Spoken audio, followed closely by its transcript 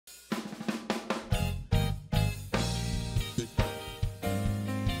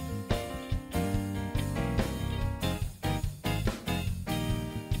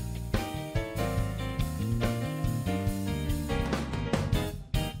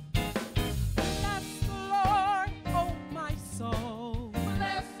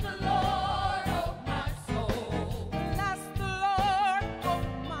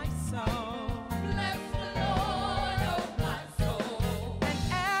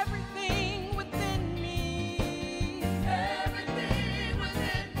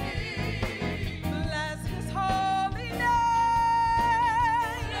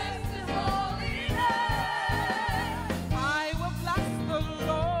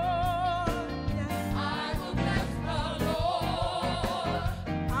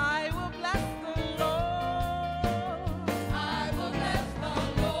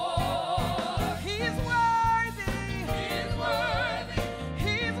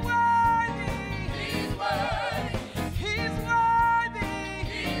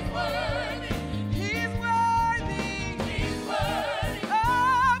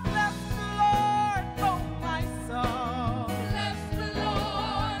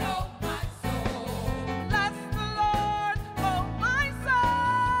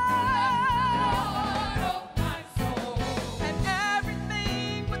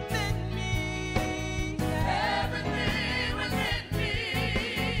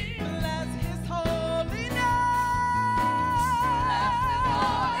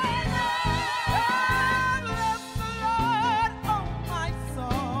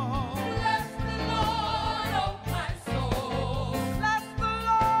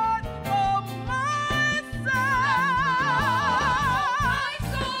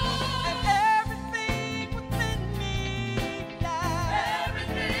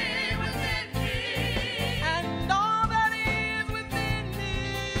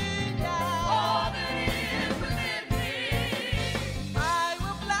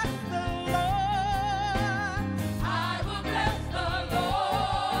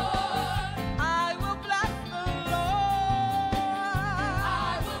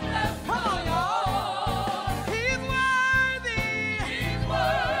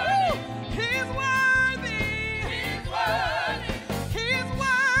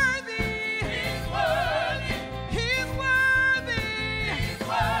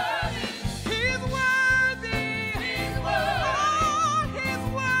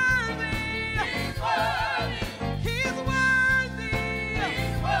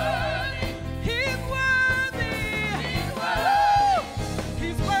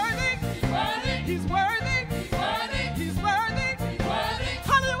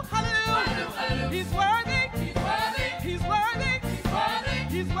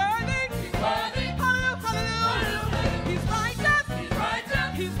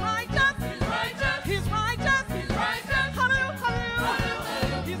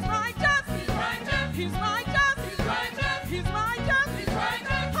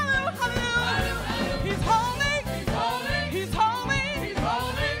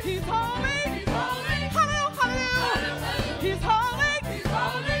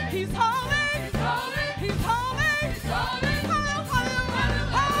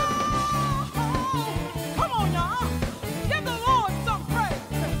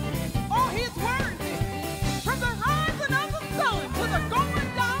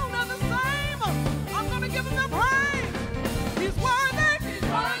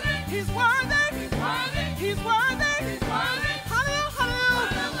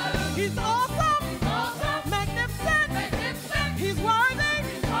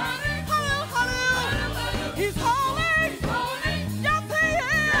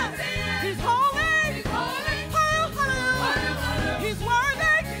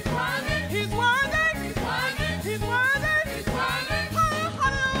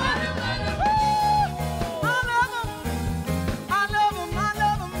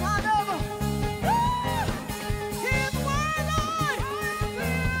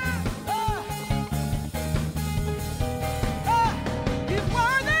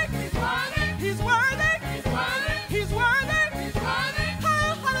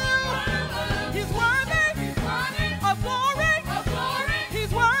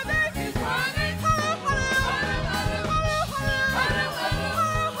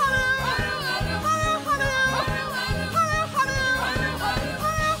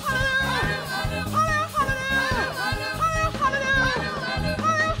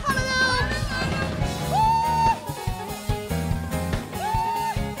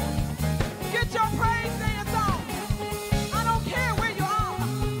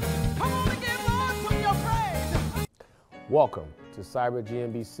Welcome to Cyber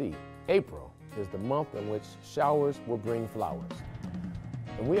GMBC. April is the month in which showers will bring flowers.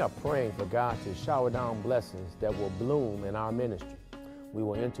 And we are praying for God to shower down blessings that will bloom in our ministry. We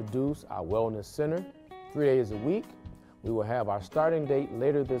will introduce our Wellness Center 3 days a week. We will have our starting date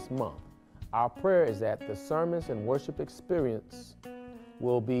later this month. Our prayer is that the sermons and worship experience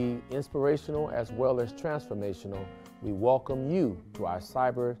will be inspirational as well as transformational. We welcome you to our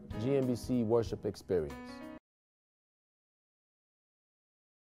Cyber GMBC worship experience.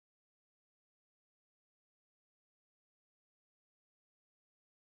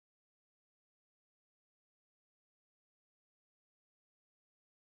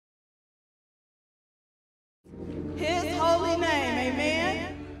 His holy name,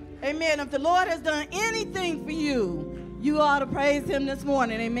 amen. Amen. If the Lord has done anything for you, you ought to praise him this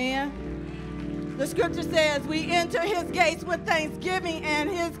morning, amen. The scripture says we enter his gates with thanksgiving and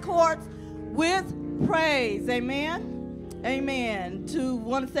his courts with praise, amen. Amen. To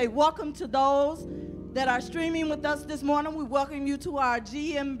want to say welcome to those that are streaming with us this morning. We welcome you to our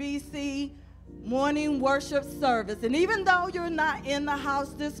GMBC morning worship service. And even though you're not in the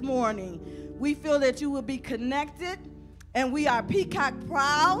house this morning, we feel that you will be connected, and we are peacock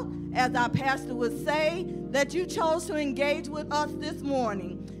proud, as our pastor would say, that you chose to engage with us this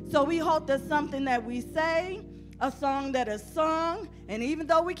morning. So we hope that something that we say, a song that is sung, and even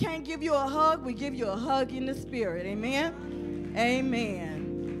though we can't give you a hug, we give you a hug in the spirit. Amen?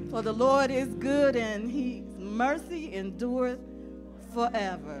 Amen. For the Lord is good, and his mercy endureth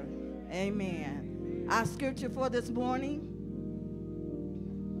forever. Amen. Our scripture for this morning,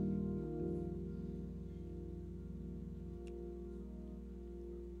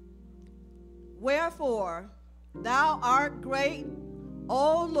 wherefore thou art great,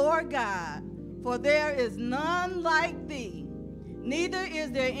 O Lord God, for there is none like thee, neither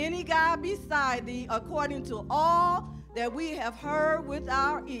is there any God beside thee, according to all that we have heard with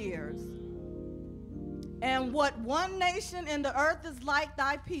our ears. And what one nation in the earth is like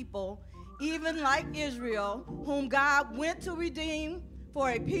thy people, even like Israel, whom God went to redeem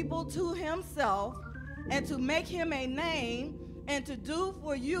for a people to himself, and to make him a name, and to do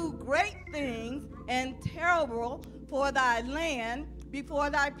for you great things and terrible for thy land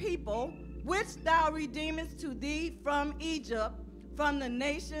before thy people, which thou redeemest to thee from Egypt, from the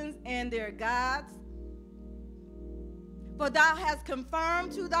nations and their gods. For thou hast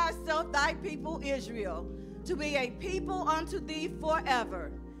confirmed to thyself thy people Israel, to be a people unto thee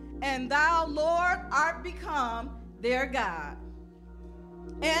forever. And thou, Lord, art become their God.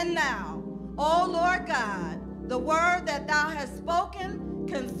 And now, O Lord God, the word that thou hast spoken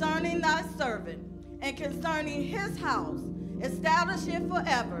concerning thy servant and concerning his house, establish it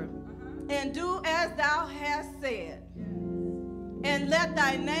forever, and do as thou hast said. And let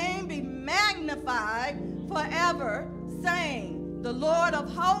thy name be magnified forever, saying, the Lord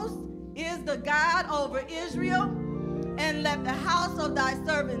of hosts is the God over Israel, and let the house of thy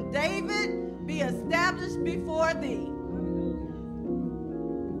servant David be established before thee.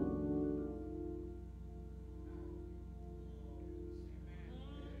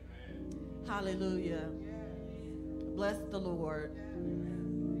 Hallelujah. Bless the Lord.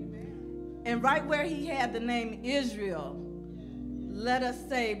 And right where he had the name Israel, let us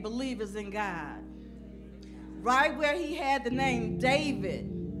say believers in God. Right where he had the name David,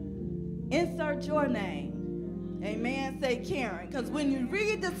 insert your name. Amen. Say Karen. Because when you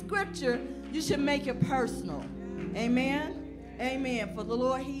read the scripture, you should make it personal. Amen. Amen. For the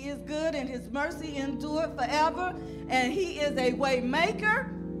Lord, he is good, and his mercy endureth forever. And he is a way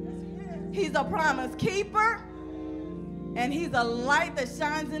maker. He's a promise keeper, and he's a light that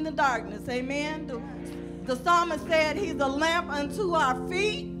shines in the darkness. Amen. The psalmist said he's a lamp unto our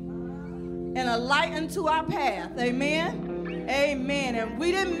feet and a light unto our path. Amen. Amen. And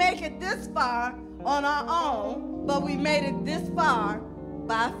we didn't make it this far on our own, but we made it this far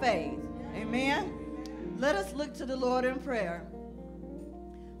by faith. Amen. Let us look to the Lord in prayer.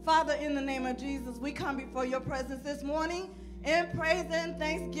 Father, in the name of Jesus, we come before your presence this morning in praise and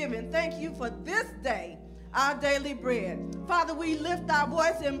thanksgiving. Thank you for this day, our daily bread. Father, we lift our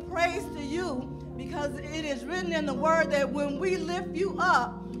voice in praise to you, because it is written in the word that when we lift you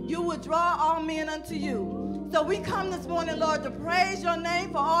up, you will draw all men unto you. So we come this morning, Lord, to praise your name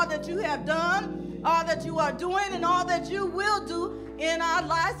for all that you have done, all that you are doing, and all that you will do in our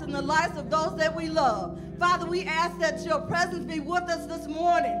lives and the lives of those that we love. Father, we ask that your presence be with us this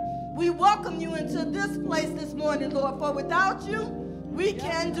morning. We welcome you into this place this morning, Lord, for without you, we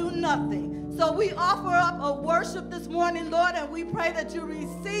can do nothing. So we offer up a worship this morning, Lord, and we pray that you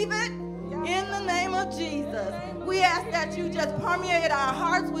receive it in the name of Jesus. We ask that you just permeate our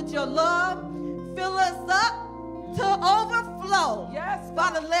hearts with your love, fill us up, to overflow. Yes,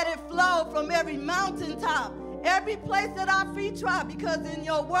 Father, let it flow from every mountaintop, every place that our feet trod, because in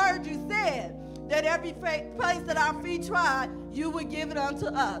your word you said that every place that our feet trod, you would give it unto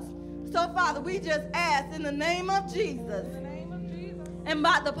us. So, Father, we just ask in the name of Jesus, and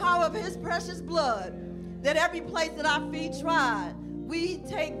by the power of his precious blood, that every place that our feet trod, we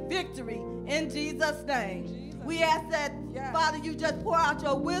take victory in Jesus' name. We ask that, Father, you just pour out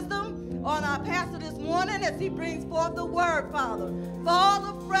your wisdom on our pastor this morning as he brings forth the word, Father. Fall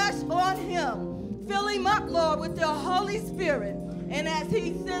afresh on him. Fill him up, Lord, with your Holy Spirit. And as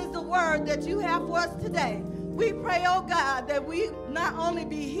he sends the word that you have for us today, we pray, oh God, that we not only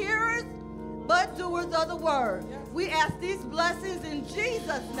be hearers, but doers of the word. We ask these blessings in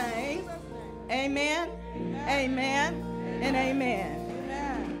Jesus' name. Amen, amen, and amen.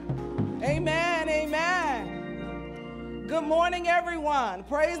 Amen, amen. Good morning, everyone.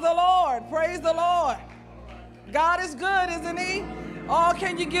 Praise the Lord, praise the Lord. God is good, isn't he? Oh,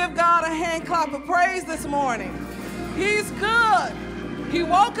 can you give God a hand clap of praise this morning? He's good. He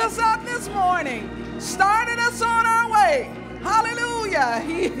woke us up this morning, started us on our way. Hallelujah.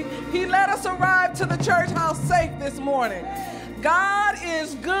 He let us arrive to the church house safe this morning. God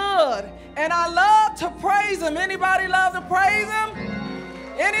is good, and I love to praise him. Anybody love to praise him?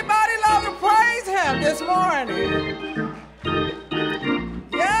 Anybody love to praise him this morning?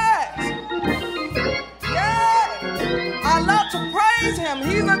 Yes. Yes. I love to praise him.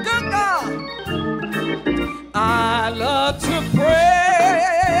 He's a good God. I love to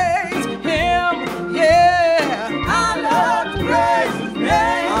praise him. Yeah. I love to praise his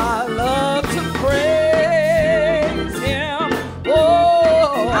name. I love to praise him.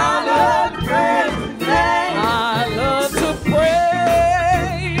 Oh, I love to praise his name. I love to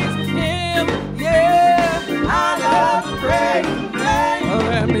praise him. Yeah. I love to praise his name. Oh,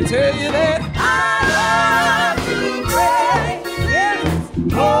 let me tell you that. I love to praise him.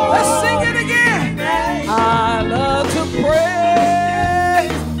 Oh, let's sing it again. I love to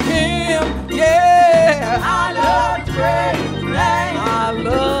praise him. Yeah. I love to praise his name. I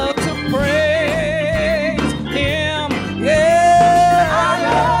love to praise him. Yeah. I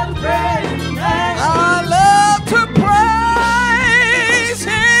love to praise his name. I love to praise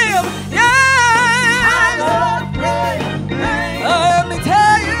him. Yeah. I love to praise his name. Let me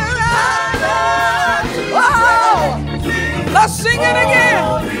tell you that. Let's sing it again.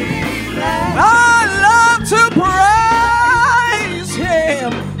 I love to praise him.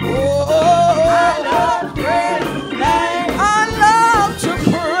 Oh, I love to praise his name. I love to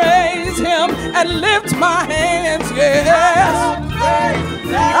praise him and lift my hands. Yes.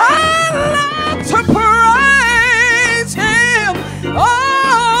 I love to praise him. Oh,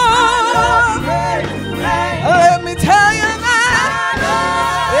 let me tell you that.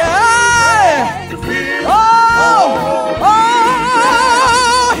 Yeah. Oh,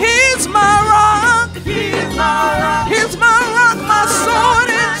 he's my rock. He's my rock, my sword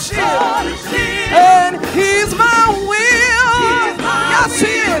and shield. And he's my will. Yes,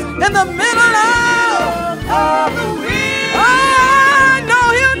 he is. In the middle of the wheel. I know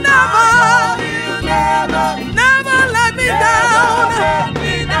he'll never let me down.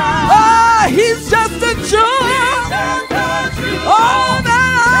 Oh, he's just a joy. Oh,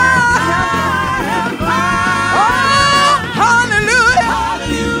 that I have. Oh, hallelujah.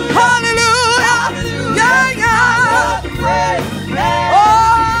 Hallelujah. Yeah, yeah.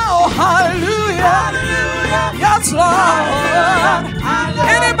 Oh, hallelujah. Yes, Lord.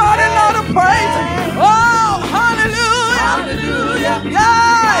 Anybody love to praise him? Oh, hallelujah.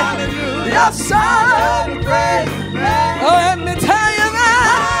 Yeah. Yes, sir. Oh, let me tell you that.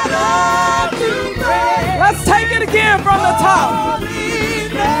 Let's take it again from the top.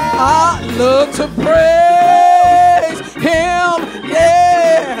 I love to praise him.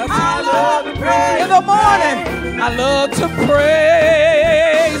 Yes. I love to praise in the morning. I love to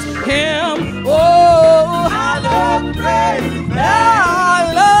praise him. Oh, I love to praise him. Yeah,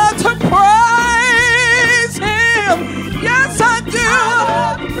 I love to praise him. Yes, I do. I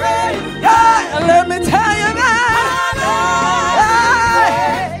love to praise him. Yeah, let me tell you that.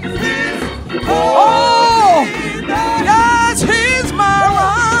 Oh, yes, he's my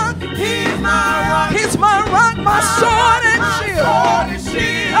rock. He's my rock, my sword and shield.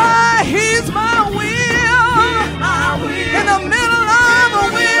 He's my will in the middle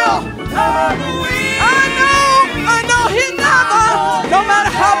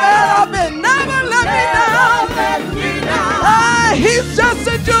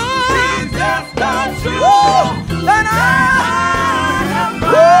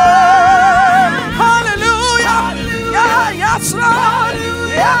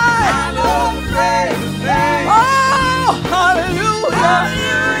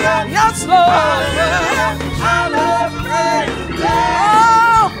Yes, Lord. I love praise.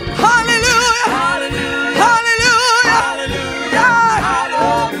 Oh, hallelujah. Hallelujah. Yeah. I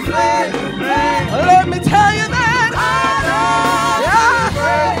love praise. Let me tell you that.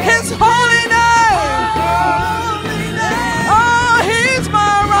 Yeah. His holy name. Oh, he's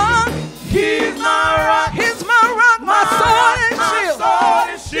my rock. He's my rock. He's my rock, my sword and shield.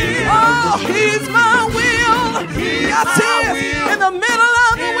 Oh, he's my will. Yes, he is. In the middle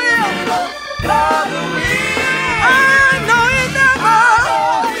of the wheel. I know he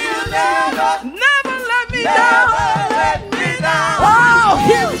never let me down. Oh,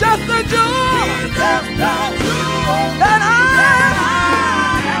 he's just a jewel that I am.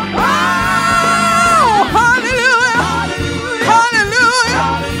 Oh, hallelujah. Hallelujah.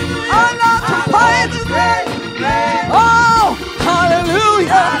 I love to praise his name. Oh,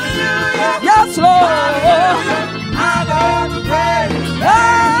 hallelujah. Yes, Lord.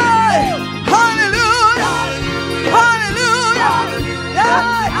 Hey, hallelujah. Hallelujah. Yeah.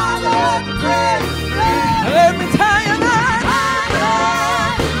 Let me tell you that.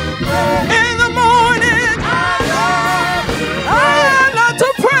 In the morning, I love to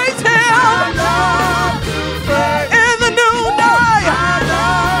praise him. In the noonday,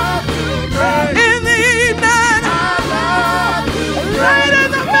 in the evening, late in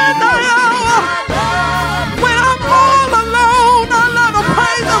the midnight hour, when I'm all alone, I love to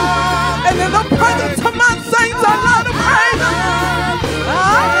praise him. And in the presence of my saints, I love to praise him. I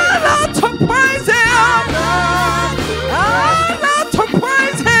love to praise him. I love to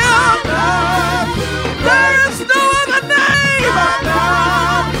praise him. There is no other name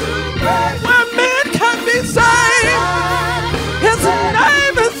where men can be saved. His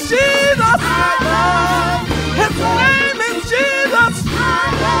name is Jesus. His name is Jesus.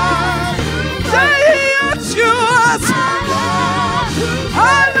 Jesus. I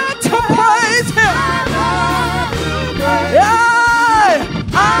love to praise him. Yeah,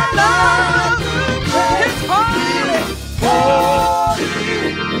 I love his holy.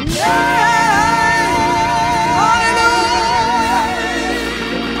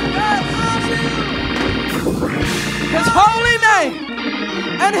 His holy name.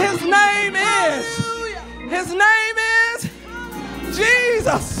 And his name is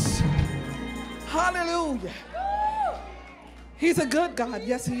Jesus. Hallelujah. He's a good God.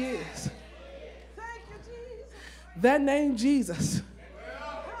 Yes, he is. That name Jesus.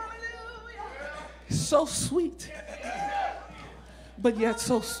 So sweet, but yet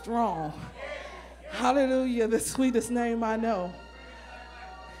so strong. Hallelujah, the sweetest name I know.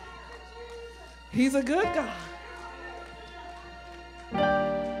 He's a good God.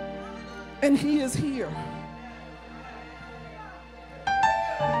 And he is here.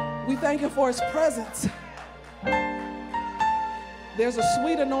 We thank him for his presence. There's a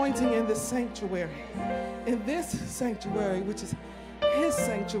sweet anointing in this sanctuary. In this sanctuary, which is his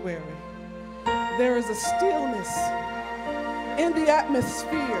sanctuary, there is a stillness in the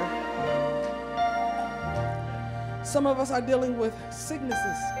atmosphere. Some of us are dealing with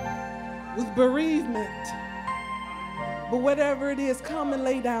sicknesses, with bereavement. But whatever it is, come and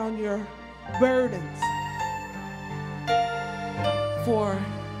lay down your burdens. For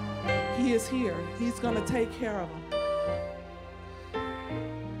he is here. He's going to take care of them.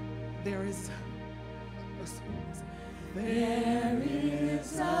 There is a sweetness. There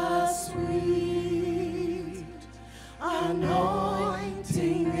is a sweet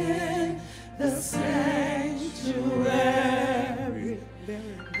anointing in the sanctuary.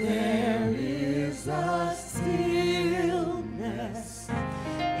 There is a stillness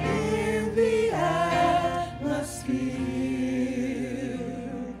in the atmosphere.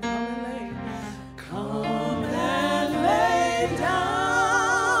 Come and lay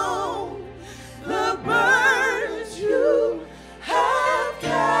down the burdens you have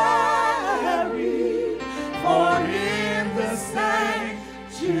carried, for in the sanctuary,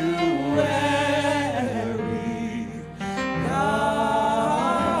 God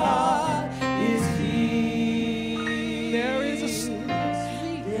is here.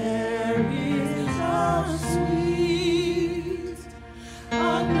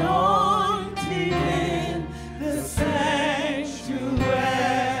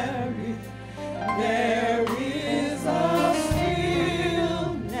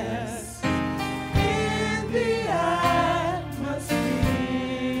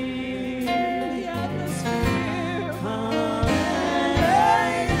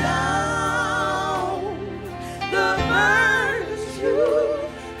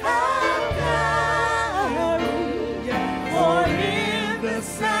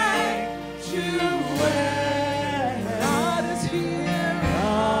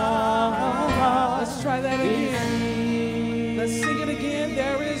 Let's sing it again.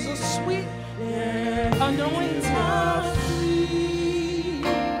 There is a sweet anointing.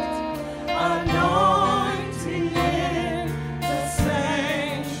 Anointing in the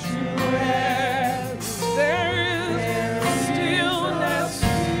sanctuary. There is stillness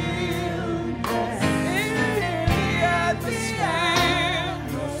in the atmosphere.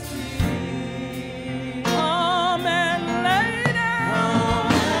 Come and lay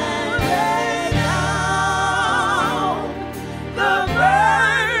down The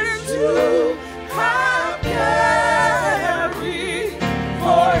burdens you have carried,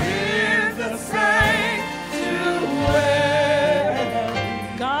 for in the sanctuary,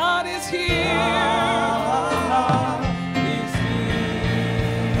 God is here.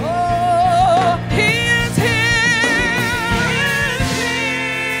 Oh, He is here.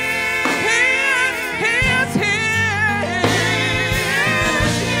 He is here.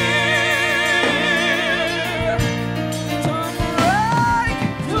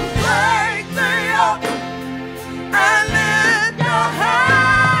 to break the yoke and let your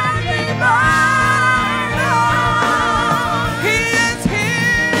heavy burden. He is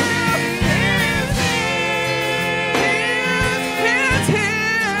here. He is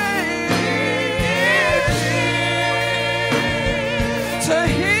here. To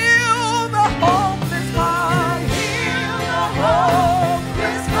heal the hopeless heart. Heal the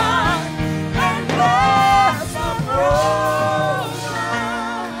hopeless heart and bless the broken.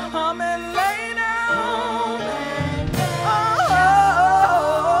 Come and lay down.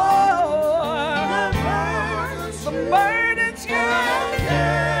 The burdens you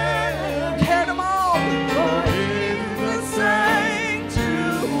carried them all. The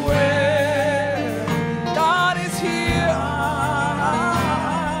sanctuary. God is here.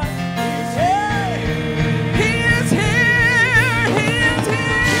 He is here. He is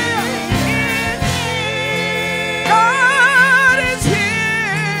here. God is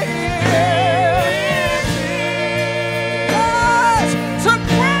here. Yes, to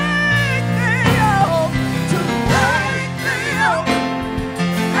break the yoke, To break the yoke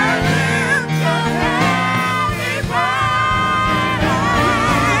and lift the heavy burden.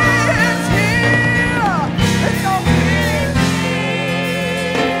 is here. It's on here.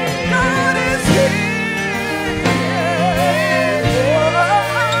 God is here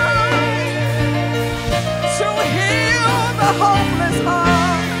to heal the hopeless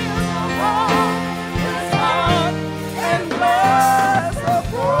heart and bless the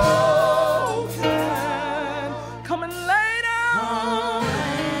broken. Come and lay down.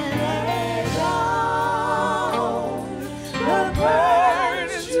 The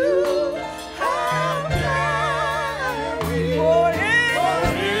burdens you have carried, For for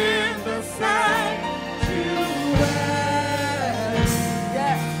in the sanctuary,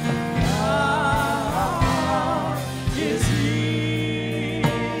 God is here.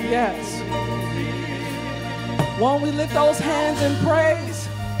 Yes. Won't we lift those hands in praise?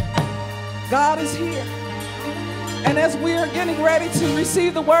 God is here. And as we are getting ready to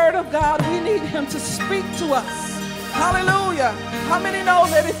receive the word of God, we need Him to speak to us. Hallelujah. How many know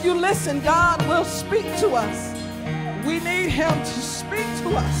that if you listen, God will speak to us? We need Him to speak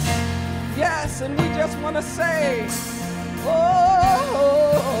to us. Yes, and we just want to say,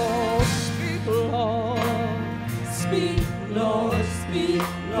 oh, speak, Lord. Speak, Lord, speak,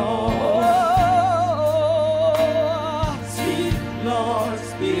 Lord. Oh, Speak, Lord,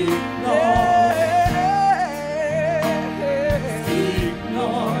 speak, Lord. yeah. Speak,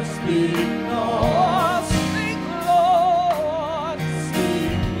 Lord, speak, Lord. Oh, speak, Lord.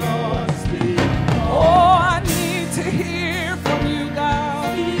 Speak, Lord, speak, Lord. Oh, I need to hear from you,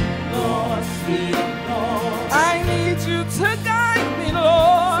 God. Speak, Lord, speak, Lord. I need you to guide me,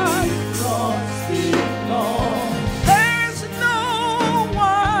 Lord. Lord, speak, Lord. There's no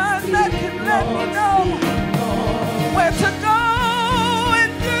one that can let me know where to go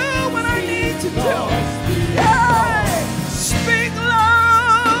and do what I need to do. Yeah. Speak,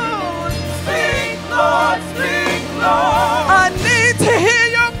 Lord. Speak, Lord, speak, Lord. I need to hear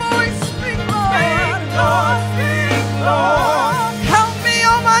your voice. Speak, Lord. Speak, Lord, speak, Lord. Help me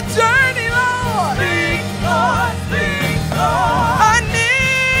on my journey, Lord. Speak, Lord, speak, Lord. I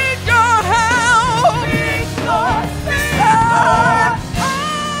need your help. Speak, Lord, speak, Lord.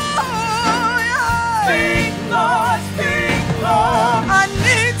 Oh, yeah. Speak, Lord, speak, Lord. I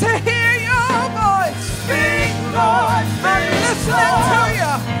need to hear your voice. Speak, Lord, I'm speak, listening to Lord.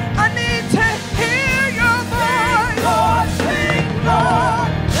 you. I need to hear your voice. Lord, speak, Lord.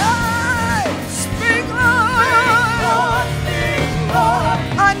 Hey, speak, Lord. Speak, Lord, speak, Lord.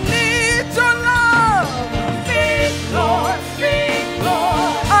 I need your love. Speak, Lord, speak,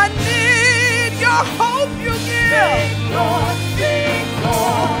 Lord. I need your hope you give. Lord, speak,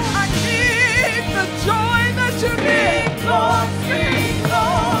 Lord. I need the joy that you give. Lord, speak,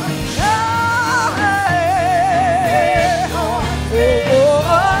 Lord. Hey. Oh,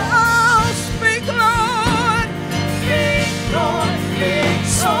 speak, Lord. Speak, Lord, speak,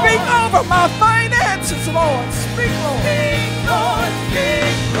 Speak over my finances, Lord. Speak, Lord. Speak, Lord,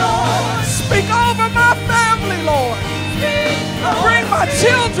 speak, Lord. Speak over my family, Lord. Speak, Lord. Bring my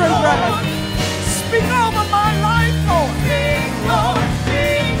children back. Speak over my life, Lord. Speak, Lord,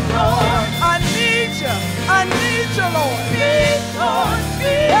 speak, Lord. I need you. I need you, Lord. Speak, Lord,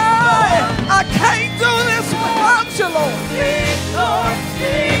 speak, Hey, Lord. I can't do this without you, Lord. Speak, Lord,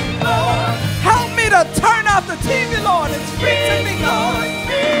 speak, Lord. Help me to turn off the TV, Lord, and speak to me, Lord, Lord.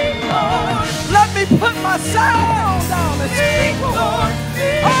 speak, Lord. Let me put my cell phone down and speak, Speak, Lord. Lord,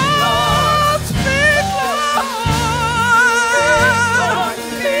 speak, Oh, speak, Lord. Lord,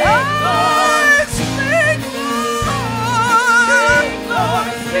 speak, Hey, Lord. speak, Lord.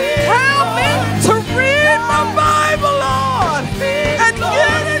 Lord, speak, Help me Lord. to read my Bible, Lord, and Lord,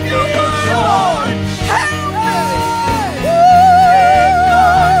 get in your speak, word, Lord. Lord. Help me.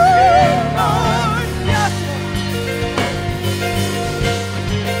 Lord, speak, Lord. Yes,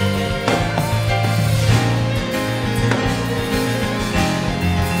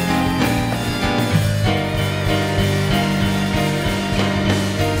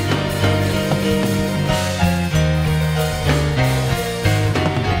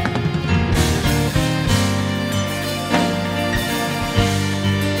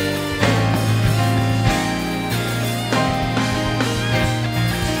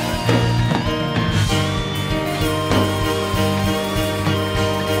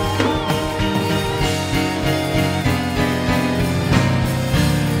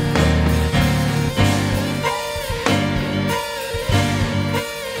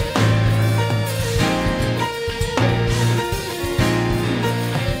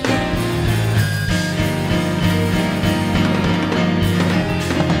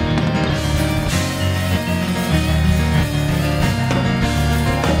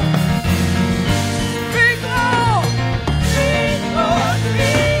 speak, Lord. Speak, Lord,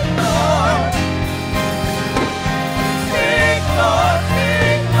 speak, Lord. Speak, Lord,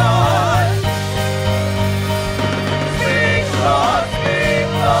 speak, Lord. Speak, Lord, speak,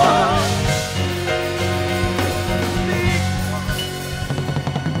 Lord.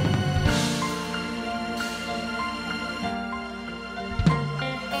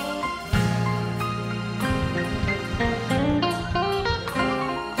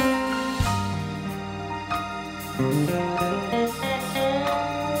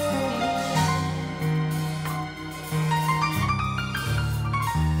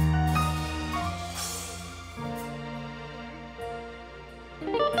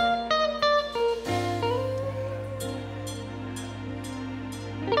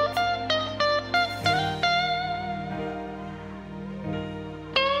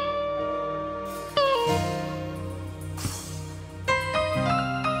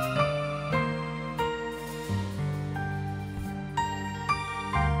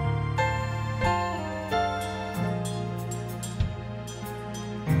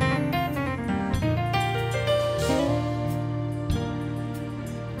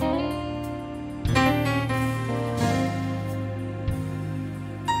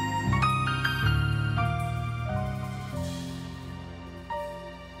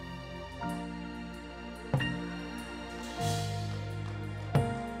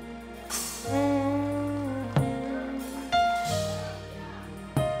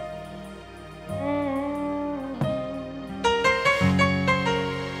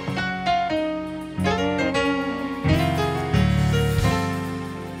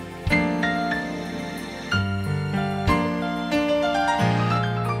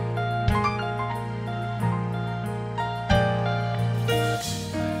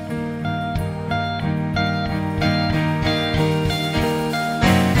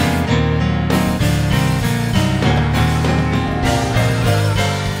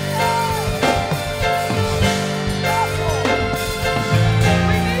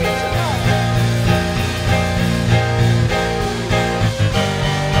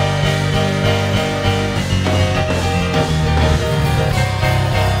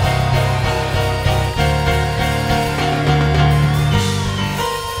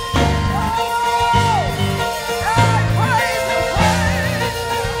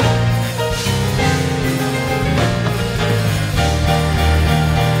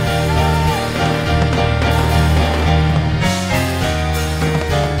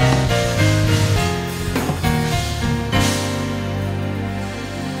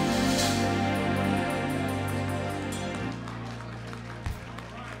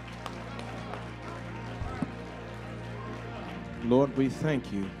 Lord, we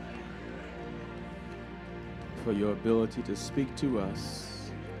thank you for your ability to speak to us,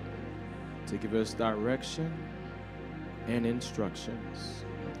 to give us direction and instructions.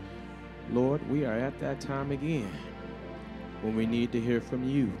 Lord, we are at that time again when we need to hear from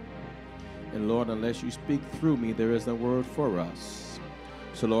you. And Lord, unless you speak through me, there is no word for us.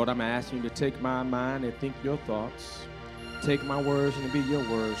 So Lord, I'm asking you to take my mind and think your thoughts. Take my words and be your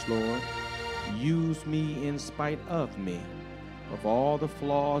words, Lord. Use me in spite of me, of all the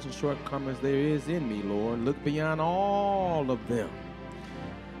flaws and shortcomings there is in me, Lord. Look beyond all of them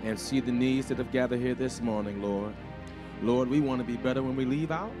and see the needs that have gathered here this morning, Lord. Lord, we want to be better when we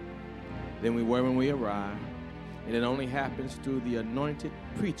leave out than we were when we arrive. And it only happens through the anointed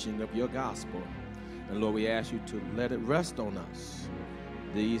preaching of your gospel. And Lord, we ask you to let it rest on us.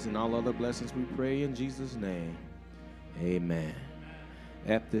 These and all other blessings we pray in Jesus' name. Amen.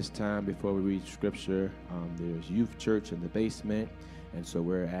 At this time, before we read scripture, there's youth church in the basement. And so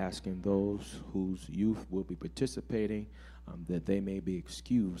we're asking those whose youth will be participating that they may be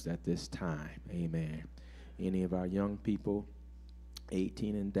excused at this time. Amen. Any of our young people,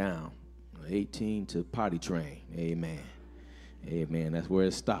 18 and down, 18 to potty train. Amen. Amen. That's where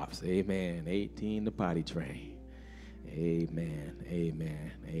it stops. Amen. 18 to potty train. Amen.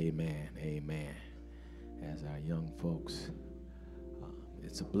 Amen. Amen. Amen. As our young folks,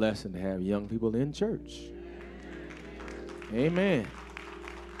 it's a blessing to have young people in church. Amen.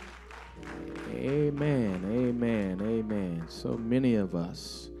 Amen. Amen. Amen. So many of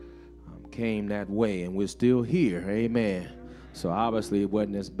us came that way, and we're still here. Amen. So obviously it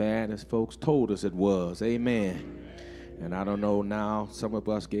wasn't as bad as folks told us it was. Amen. And I don't know now, some of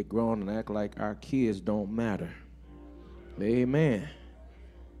us get grown and act like our kids don't matter. Amen.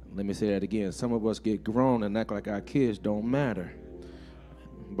 Let me say that again. Some of us get grown and act like our kids don't matter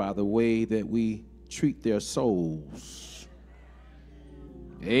by the way that we treat their souls.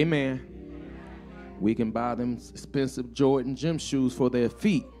 Amen. We can buy them expensive Jordan gym shoes for their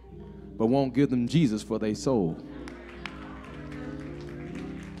feet, but won't give them Jesus for their soul.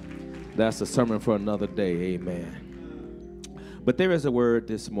 That's a sermon for another day. Amen. But there is a word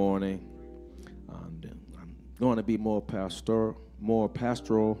this morning. I'm going to be more pastoral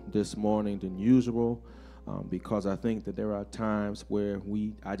this morning than usual, because I think that there are times where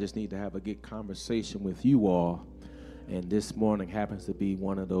I just need to have a good conversation with you all, and this morning happens to be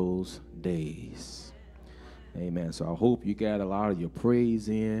one of those days. Amen. So I hope you got a lot of your praise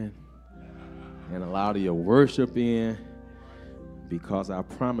in and a lot of your worship in, because I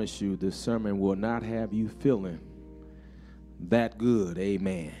promise you this sermon will not have you feeling that good.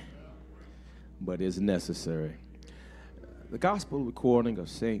 Amen. But it's necessary. The gospel recording of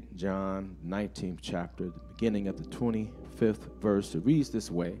St. John, 19th chapter, the beginning of the 25th verse, it reads this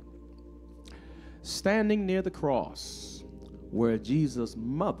way. Standing near the cross were Jesus'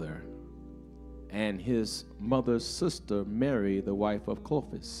 mother and his mother's sister, Mary, the wife of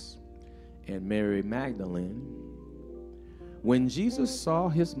Clopas, and Mary Magdalene. When Jesus saw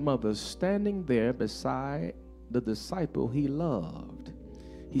his mother standing there beside the disciple he loved,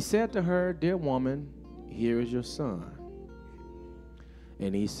 he said to her, Dear woman, here is your son.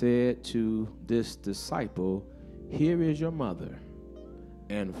 And he said to this disciple, Here is your mother.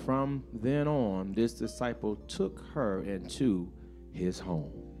 And from then on, this disciple took her into his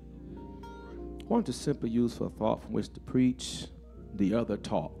home. I want to simply use for thought from which to preach the other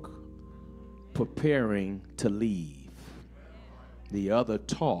talk, preparing to leave. The other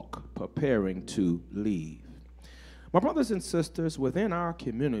talk, preparing to leave. My brothers and sisters, within our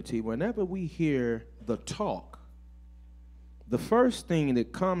community, whenever we hear the talk, the first thing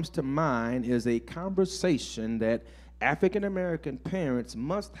that comes to mind is a conversation that African American parents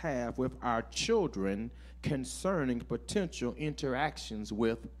must have with our children concerning potential interactions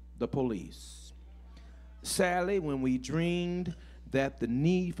with the police. Sadly, when we dreamed that the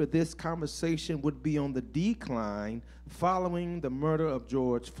need for this conversation would be on the decline following the murder of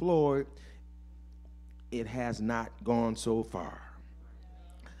George Floyd, it has not gone so far.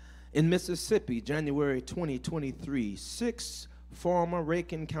 In Mississippi, January 2023, 6 former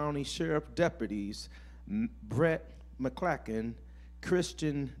Rankin County Sheriff deputies, Brett McClacken,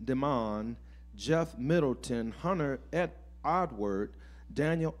 Christian DeMond, Jeff Middleton, Hunter Odward,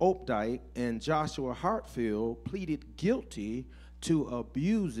 Daniel Opdyke, and Joshua Hartfield pleaded guilty to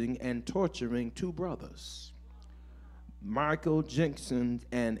abusing and torturing 2 brothers, Michael Jenkins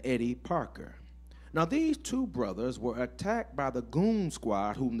and Eddie Parker. Now, these 2 brothers were attacked by the Goon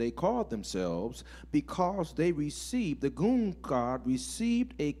Squad, whom they called themselves, because the Goon Squad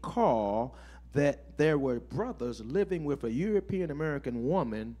received a call that there were brothers living with a European-American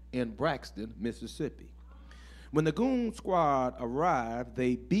woman in Braxton, Mississippi. When the goon squad arrived,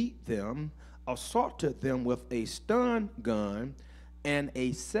 they beat them, assaulted them with a stun gun and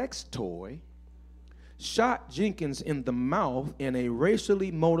a sex toy, shot Jenkins in the mouth in a racially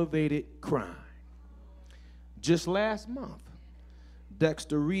motivated crime. Just last month,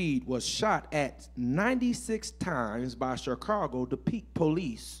 Dexter Reed was shot at 96 times by Chicago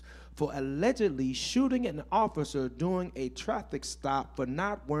police for allegedly shooting an officer during a traffic stop for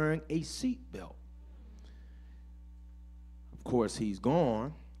not wearing a seatbelt. Of course, he's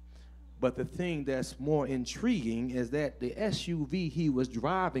gone, but the thing that's more intriguing is that the SUV he was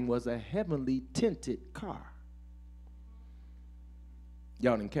driving was a heavily tinted car.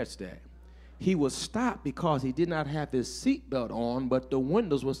 Y'all didn't catch that. He was stopped because he did not have his seatbelt on, but the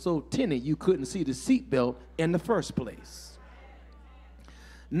windows were so tinted you couldn't see the seatbelt in the first place.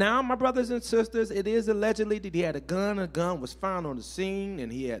 Now, my brothers and sisters, it is allegedly that he had a gun. A gun was found on the scene,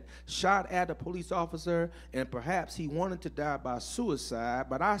 and he had shot at a police officer, and perhaps he wanted to die by suicide,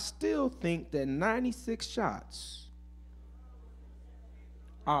 but I still think that 96 shots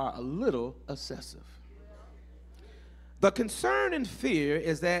are a little excessive. The concern and fear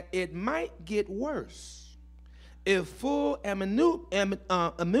is that it might get worse if full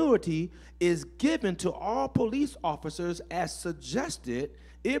immunity is given to all police officers as suggested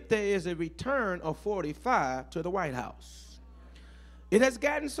if there is a return of 45 to the White House. It has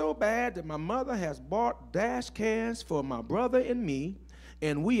gotten so bad that my mother has bought dash cams for my brother and me,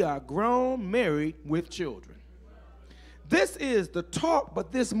 and we are grown, married with children. This is the talk,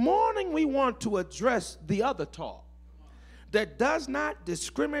 but this morning we want to address the other talk that does not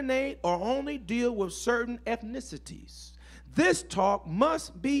discriminate or only deal with certain ethnicities. This talk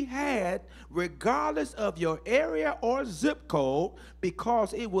must be had regardless of your area or zip code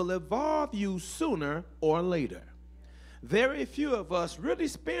because it will involve you sooner or later. Very few of us really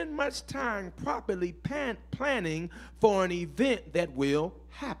spend much time properly planning for an event that will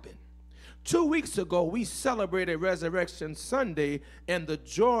happen. 2 weeks ago, we celebrated Resurrection Sunday and the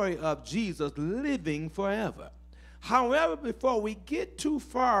joy of Jesus living forever. However, before we get too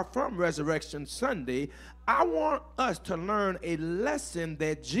far from Resurrection Sunday, I want us to learn a lesson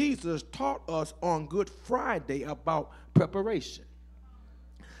that Jesus taught us on Good Friday about preparation.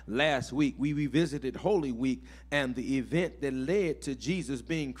 Last week, we revisited Holy Week and the event that led to Jesus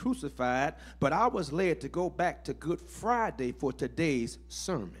being crucified, but I was led to go back to Good Friday for today's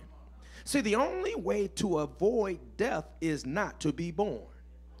sermon. See, the only way to avoid death is not to be born.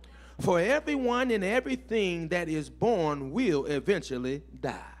 For everyone and everything that is born will eventually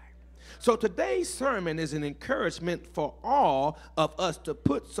die. So today's sermon is an encouragement for all of us to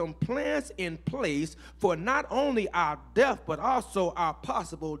put some plans in place for not only our death, but also our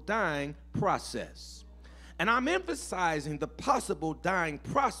possible dying process. And I'm emphasizing the possible dying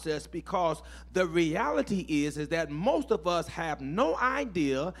process because the reality is that most of us have no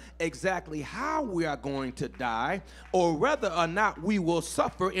idea exactly how we are going to die or whether or not we will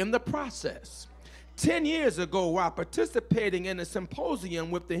suffer in the process. 10 years ago, while participating in a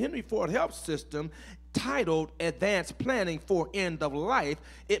symposium with the Henry Ford Health System titled Advanced Planning for End of Life,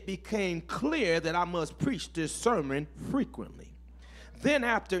 it became clear that I must preach this sermon frequently. Then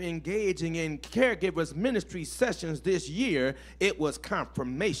after engaging in caregivers ministry sessions this year, it was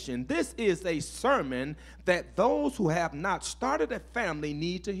confirmation. This is a sermon that those who have not started a family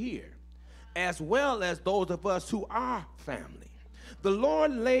need to hear, as well as those of us who are family. The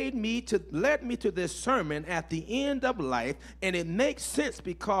Lord led me to this sermon at the end of life, and it makes sense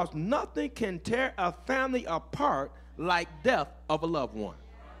because nothing can tear a family apart like death of a loved one.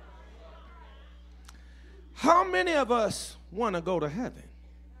 How many of us want to go to heaven?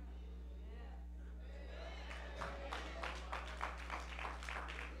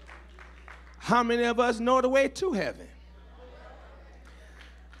 How many of us know the way to heaven?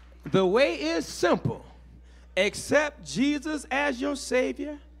 The way is simple. Accept Jesus as your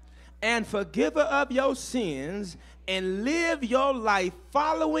Savior and forgiver of your sins and live your life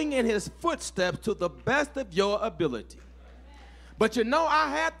following in his footsteps to the best of your ability. But you know, I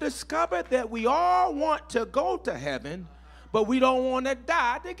have discovered that we all want to go to heaven, but we don't want to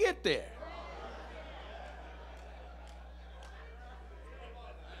die to get there.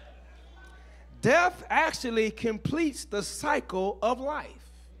 Death actually completes the cycle of life.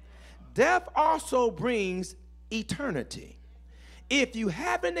 Death also brings eternity. If you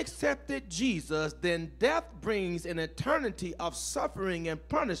haven't accepted Jesus, then death brings an eternity of suffering and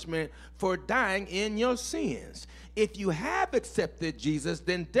punishment for dying in your sins. If you have accepted Jesus,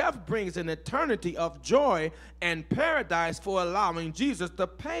 then death brings an eternity of joy and paradise for allowing Jesus to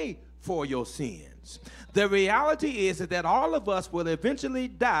pay for your sins. The reality is that all of us will eventually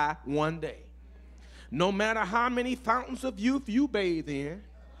die one day. No matter how many fountains of youth you bathe in,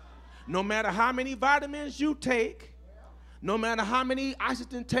 no matter how many vitamins you take, no matter how many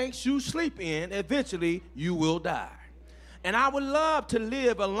oxygen tanks you sleep in, eventually you will die. And I would love to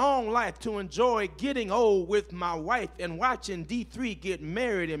live a long life to enjoy getting old with my wife and watching D3 get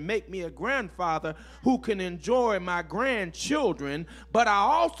married and make me a grandfather who can enjoy my grandchildren. But I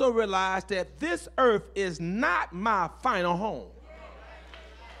also realize that this earth is not my final home.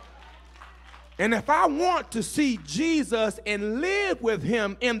 And if I want to see Jesus and live with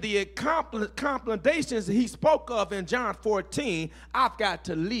him in the accommodations he spoke of in John 14, I've got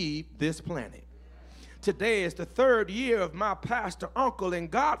to leave this planet. Today is the 3rd year of my pastor uncle and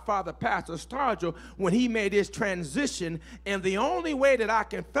godfather, Pastor Stargell, when he made his transition, and the only way that I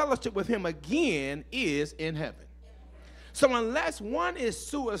can fellowship with him again is in heaven. So unless one is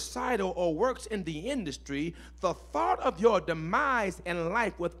suicidal or works in the industry, the thought of your demise in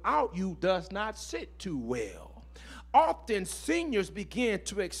life without you does not sit too well. Often seniors begin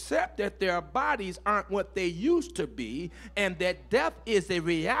to accept that their bodies aren't what they used to be, and that death is a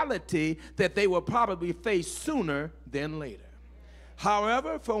reality that they will probably face sooner than later.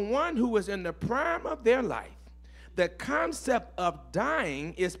 However, for one who is in the prime of their life, the concept of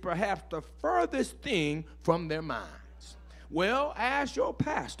dying is perhaps the furthest thing from their minds. Well, as your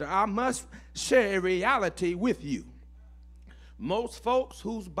pastor, I must share a reality with you. Most folks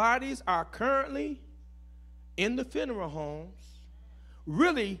whose bodies are currently in the funeral homes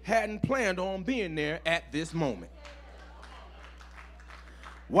really hadn't planned on being there at this moment.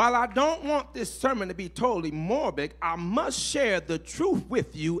 While I don't want this sermon to be totally morbid, I must share the truth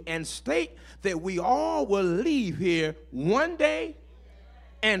with you and state that we all will leave here one day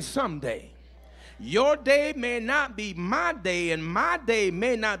and someday. Your day may not be my day, and my day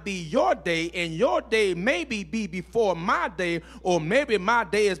may not be your day, and your day maybe be before my day, or maybe my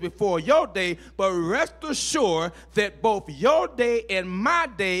day is before your day, but rest assured that both your day and my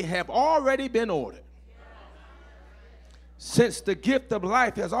day have already been ordered. Since the gift of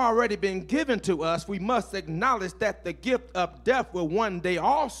life has already been given to us, we must acknowledge that the gift of death will one day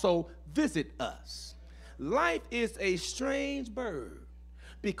also visit us. Life is a strange bird,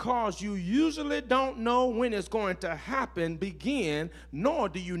 because you usually don't know when it's going to begin, nor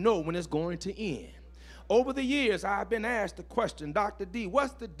do you know when it's going to end. Over the years, I've been asked the question, Dr. D,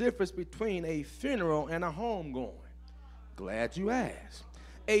 what's the difference between a funeral and a homegoing? Glad you asked.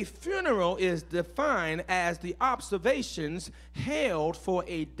 A funeral is defined as the observations held for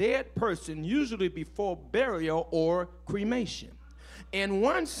a dead person, usually before burial or cremation. In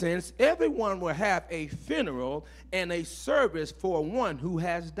one sense, everyone will have a funeral and a service for one who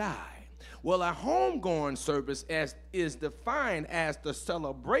has died. Well, a homegoing service is defined as the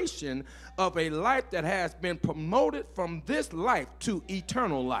celebration of a life that has been promoted from this life to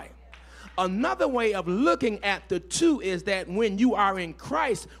eternal life. Another way of looking at the two is that when you are in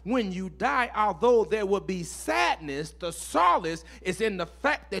Christ, when you die, although there will be sadness, the solace is in the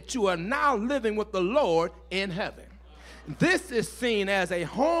fact that you are now living with the Lord in heaven. This is seen as a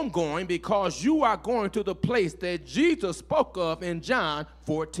homegoing because you are going to the place that Jesus spoke of in John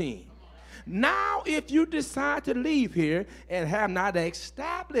 14. Now, if you decide to leave here and have not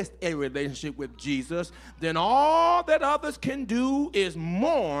established a relationship with Jesus, then all that others can do is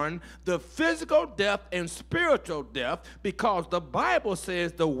mourn the physical death and spiritual death, because the Bible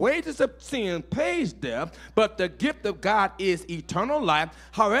says the wages of sin pays death, but the gift of God is eternal life.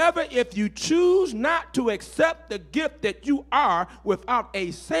 However, if you choose not to accept the gift that you are without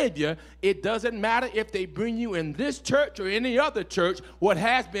a Savior, it doesn't matter if they bring you in this church or any other church. What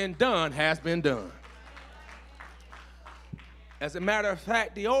has been done has been done. As a matter of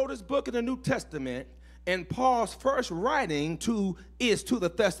fact, the oldest book in the New Testament and Paul's first writing is to the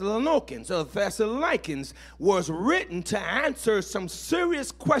Thessalonians. The Thessalonians was written to answer some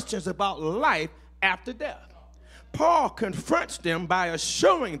serious questions about life after death. Paul confronts them by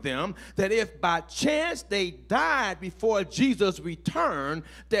assuring them that if by chance they died before Jesus returned,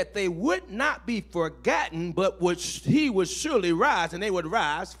 that they would not be forgotten, but he would surely rise, and they would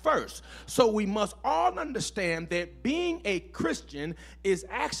rise first. So we must all understand that being a Christian is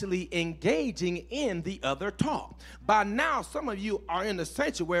actually engaging in the other talk. By now, some of you are in the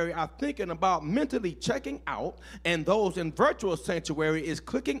sanctuary are thinking about mentally checking out, and those in virtual sanctuary is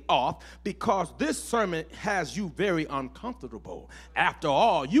clicking off, because this sermon has you very uncomfortable. After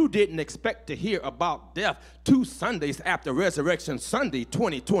all, you didn't expect to hear about death 2 Sundays after Resurrection Sunday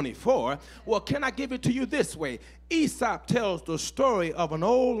 2024. Well, can I give it to you this way? Aesop tells the story of an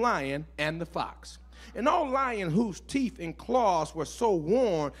old lion and the fox. An old lion whose teeth and claws were so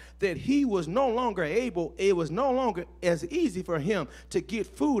worn that it was no longer as easy for him to get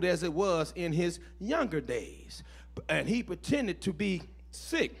food as it was in his younger days. And he pretended to be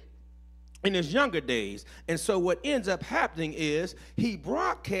sick in his younger days. And so what ends up happening is he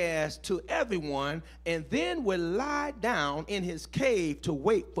broadcasts to everyone and then would lie down in his cave to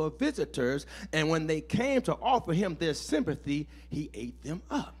wait for visitors. And when they came to offer him their sympathy, he ate them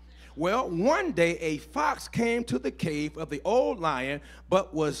up. Well, one day a fox came to the cave of the old lion,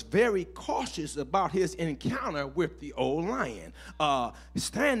 but was very cautious about his encounter with the old lion.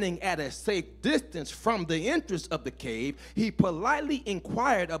 Standing at a safe distance from the entrance of the cave, he politely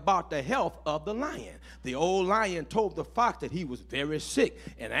inquired about the health of the lion. The old lion told the fox that he was very sick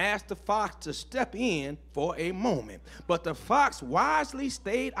and asked the fox to step in for a moment. But the fox wisely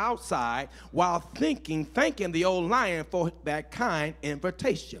stayed outside while thanking the old lion for that kind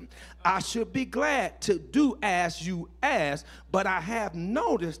invitation. I should be glad to do as you ask, but I have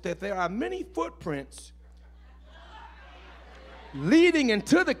noticed that there are many footprints leading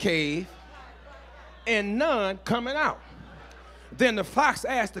into the cave and none coming out. Then the fox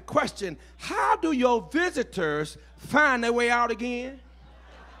asked the question, how do your visitors find their way out again?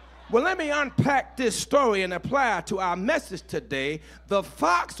 Well, let me unpack this story and apply it to our message today. The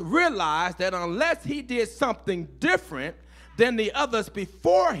fox realized that unless he did something different than the others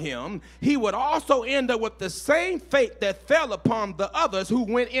before him, he would also end up with the same fate that fell upon the others who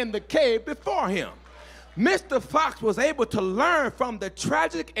went in the cave before him. Mr. Fox was able to learn from the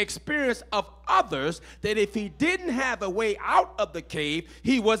tragic experience of others that if he didn't have a way out of the cave,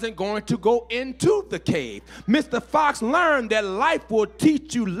 he wasn't going to go into the cave. Mr. Fox learned that life will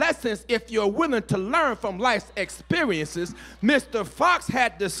teach you lessons if you're willing to learn from life's experiences. Mr. Fox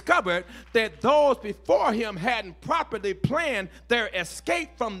had discovered that those before him hadn't properly planned their escape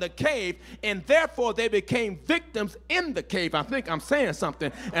from the cave, and therefore they became victims in the cave. I think I'm saying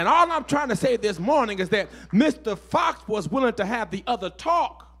something. And all I'm trying to say this morning is that Mr. Fox was willing to have the other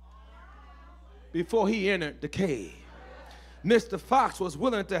talk before he entered the cave. Mr. Fox was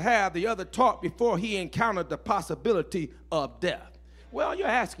willing to have the other talk before he encountered the possibility of death. Well, you're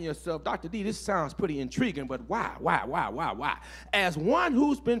asking yourself, Dr. D, this sounds pretty intriguing, but why? As one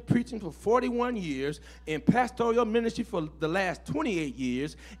who's been preaching for 41 years, in pastoral ministry for the last 28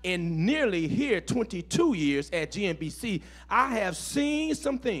 years, and nearly here 22 years at GMBC, I have seen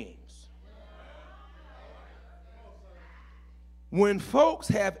some things. When folks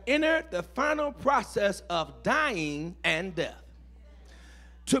have entered the final process of dying and death.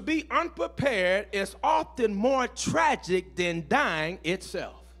 To be unprepared is often more tragic than dying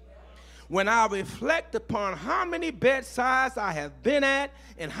itself. When I reflect upon how many bedsides I have been at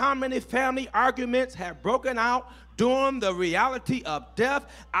and how many family arguments have broken out during the reality of death,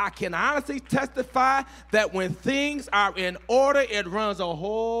 I can honestly testify that when things are in order, it runs a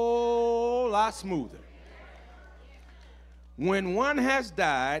whole lot smoother. When one has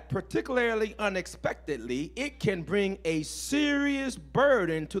died, particularly unexpectedly, it can bring a serious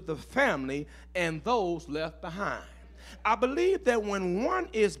burden to the family and those left behind. I believe that when one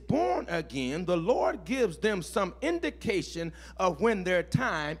is born again, the Lord gives them some indication of when their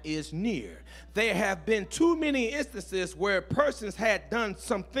time is near. There have been too many instances where persons had done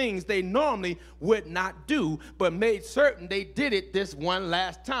some things they normally would not do, but made certain they did it this one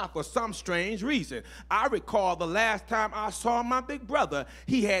last time for some strange reason. I recall the last time I saw my big brother.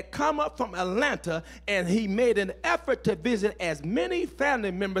 He had come up from Atlanta, and he made an effort to visit as many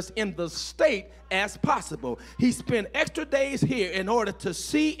family members in the state as possible. He spent extra days here in order to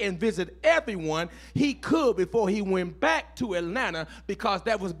see and visit everyone he could before he went back to Atlanta, because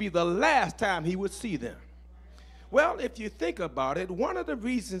that would be the last time he would see them. Well, if you think about it, one of the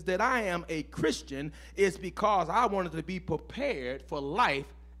reasons that I am a Christian is because I wanted to be prepared for life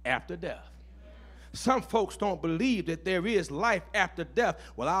after death. Some folks don't believe that there is life after death.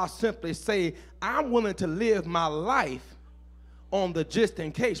 Well, I'll simply say I'm willing to live my life on the just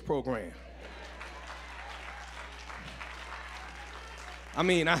in case program. I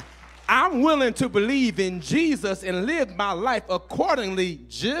mean, I'm willing to believe in Jesus and live my life accordingly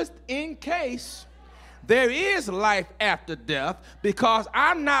just in case there is life after death, because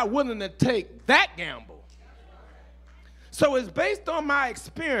I'm not willing to take that gamble. So it's based on my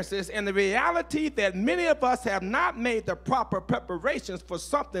experiences and the reality that many of us have not made the proper preparations for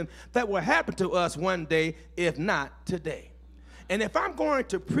something that will happen to us one day, if not today. And if I'm going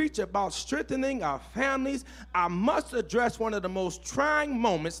to preach about strengthening our families, I must address one of the most trying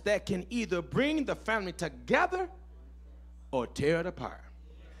moments that can either bring the family together or tear it apart.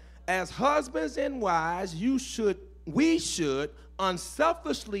 As husbands and wives, you should we should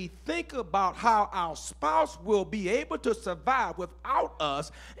unselfishly think about how our spouse will be able to survive without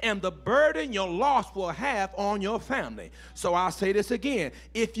us and the burden your loss will have on your family. So I'll say this again.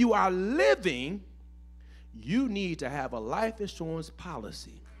 If you are living, you need to have a life insurance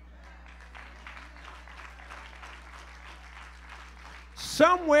policy.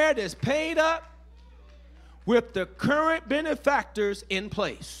 Somewhere that's paid up with the current benefactors in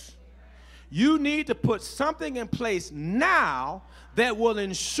place. You need to put something in place now that will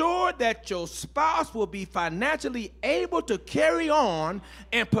ensure that your spouse will be financially able to carry on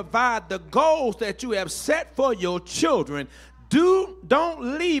and provide the goals that you have set for your children.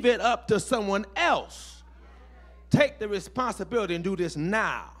 Don't leave it up to someone else. Take the responsibility and do this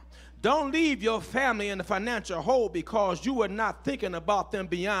now. Don't leave your family in the financial hole because you are not thinking about them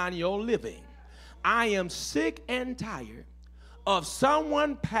beyond your living. I am sick and tired of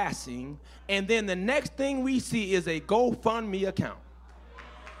someone passing, and then the next thing we see is a GoFundMe account.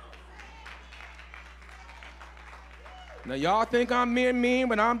 Now, y'all think I'm being mean,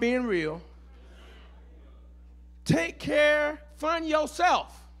 but I'm being real. Take care, fund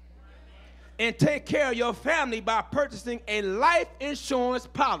yourself, and take care of your family by purchasing a life insurance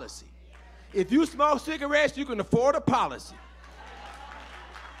policy. If you smoke cigarettes, you can afford a policy.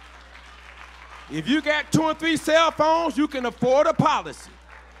 If you got 2 or 3 cell phones, you can afford a policy.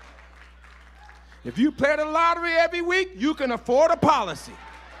 If you play the lottery every week, you can afford a policy.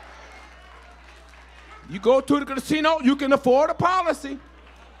 You go to the casino, you can afford a policy.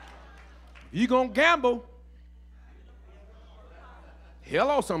 You're going to gamble.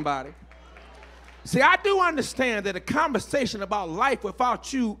 Hello, somebody. See, I do understand that a conversation about life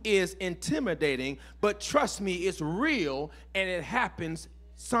without you is intimidating, but trust me, it's real and it happens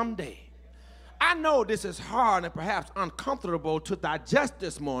someday. I know this is hard and perhaps uncomfortable to digest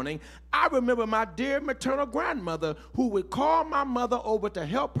this morning. I remember my dear maternal grandmother who would call my mother over to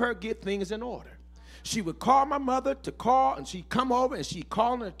help her get things in order. She would call my mother to call, and she'd come over and she'd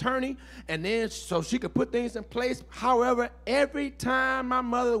call an attorney, and then so she could put things in place. However, every time my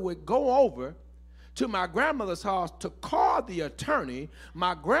mother would go over to my grandmother's house to call the attorney,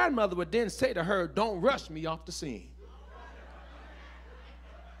 my grandmother would then say to her, "Don't rush me off the scene."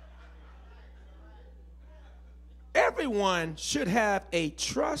 Everyone should have a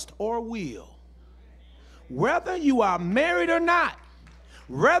trust or will. Whether you are married or not,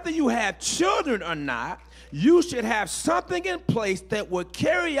 whether you have children or not, you should have something in place that will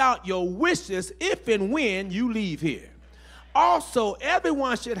carry out your wishes if and when you leave here. Also,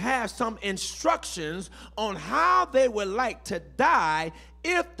 everyone should have some instructions on how they would like to die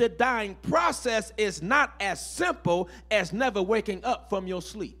if the dying process is not as simple as never waking up from your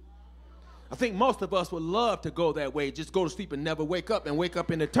sleep. I think most of us would love to go that way, just go to sleep and never wake up and wake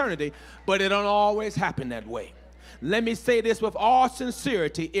up in eternity, but it don't always happen that way. Let me say this with all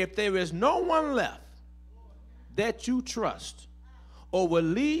sincerity. If there is no one left that you trust or will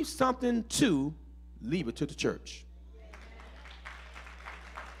leave something to, leave it to the church.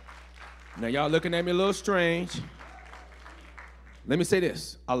 Now, y'all looking at me a little strange. Let me say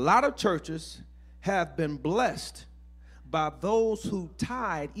this. A lot of churches have been blessed by those who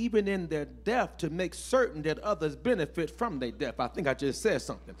tithe even in their death to make certain that others benefit from their death. I think I just said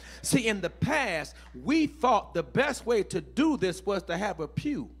something. See, in the past, we thought the best way to do this was to have a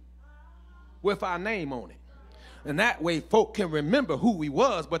pew with our name on it. And that way folk can remember who we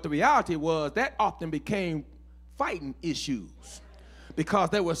was, but the reality was that often became fighting issues. Because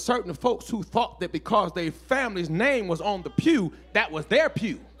there were certain folks who thought that because their family's name was on the pew, that was their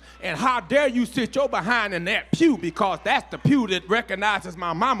pew. And how dare you sit your behind in that pew because that's the pew that recognizes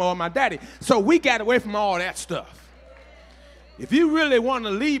my mama or my daddy. So we got away from all that stuff. If you really want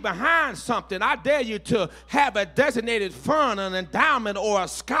to leave behind something, I dare you to have a designated fund, an endowment, or a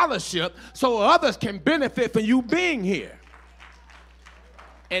scholarship so others can benefit from you being here.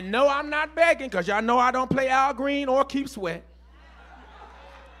 And no, I'm not begging because y'all know I don't play Al Green or Keep Sweat.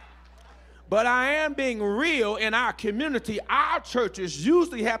 But I am being real. In our community, our churches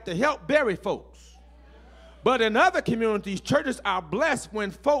usually have to help bury folks. But in other communities, churches are blessed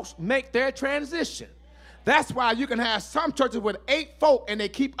when folks make their transition. That's why you can have some churches with 8 folk and they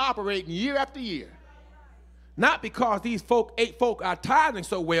keep operating year after year. Not because these 8 folk are tithing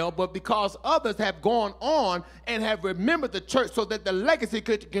so well, but because others have gone on and have remembered the church so that the legacy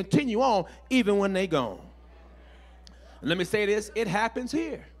could continue on even when they're gone. And let me say this, it happens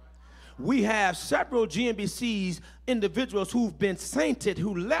here. We have several GMBC's individuals who've been sainted,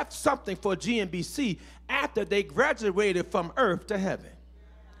 who left something for GMBC after they graduated from earth to heaven.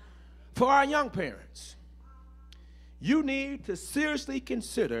 For our young parents, you need to seriously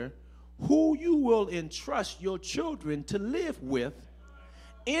consider who you will entrust your children to live with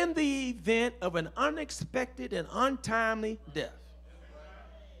in the event of an unexpected and untimely death.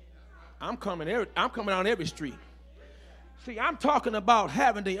 I'm coming on every street. See, I'm talking about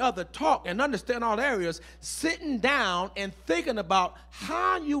having the other talk and understand all areas, sitting down and thinking about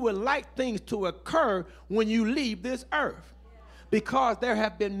how you would like things to occur when you leave this earth. Because there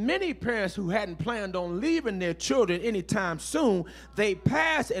have been many parents who hadn't planned on leaving their children anytime soon. They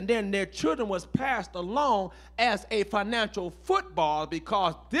passed, and then their children was passed along as a financial football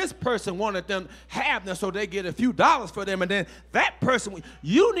because this person wanted them to have them so they get a few dollars for them, and then that person,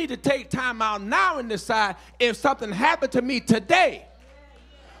 you need to take time out now and decide, if something happened to me today,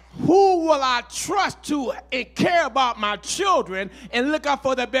 who will I trust to and care about my children and look out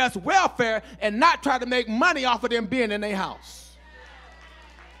for their best welfare and not try to make money off of them being in their house?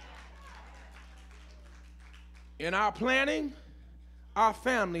 In our planning, our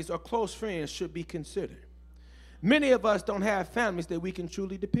families or close friends should be considered. Many of us don't have families that we can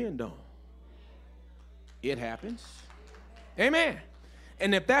truly depend on. It happens. Amen.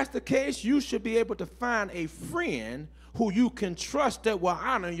 And if that's the case, you should be able to find a friend who you can trust that will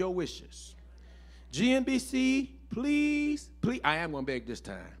honor your wishes. GMBC, please, I am going to beg this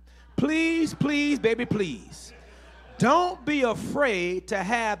time. Please, baby, please. Don't be afraid to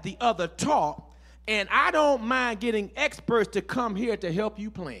have the other talk. And I don't mind getting experts to come here to help you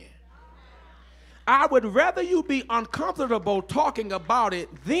plan. I would rather you be uncomfortable talking about it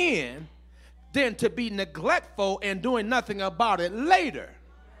then than to be neglectful and doing nothing about it later.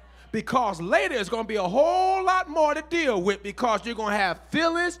 Because later it's going to be a whole lot more to deal with, because you're going to have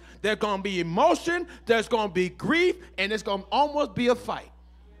feelings, there's going to be emotion, there's going to be grief, and it's going to almost be a fight.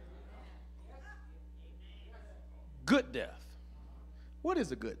 Good death. What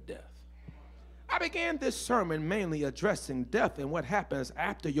is a good death? I began this sermon mainly addressing death and what happens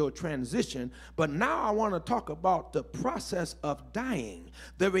after your transition, but now I want to talk about the process of dying.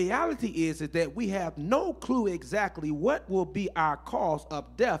 The reality is that we have no clue exactly what will be our cause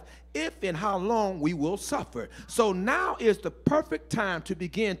of death, if and how long we will suffer. So now is the perfect time to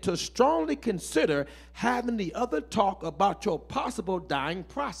begin to strongly consider having the other talk about your possible dying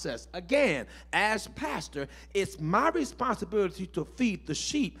process. Again, as pastor, it's my responsibility to feed the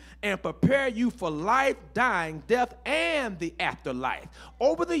sheep and prepare you for life, dying, death, and the afterlife.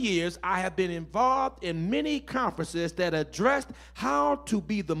 Over the years, I have been involved in many conferences that addressed how to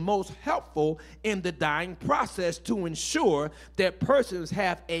be the most helpful in the dying process to ensure that persons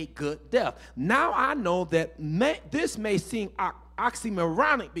have a good death. Now I know that this may seem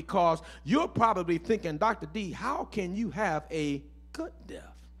oxymoronic, because you're probably thinking, Dr. D, how can you have a good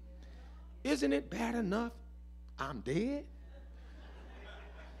death? Isn't it bad enough I'm dead?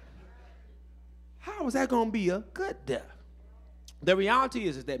 How is that going to be a good death? The reality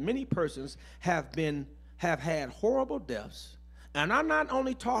is that many persons have had horrible deaths. And I'm not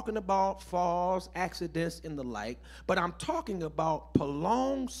only talking about falls, accidents, and the like, but I'm talking about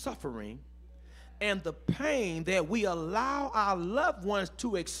prolonged suffering and the pain that we allow our loved ones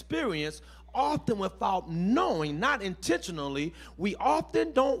to experience, often without knowing, not intentionally. We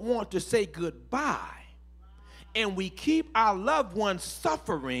often don't want to say goodbye, and we keep our loved ones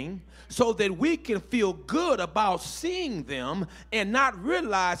suffering so that we can feel good about seeing them and not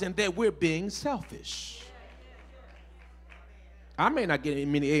realizing that we're being selfish. I may not get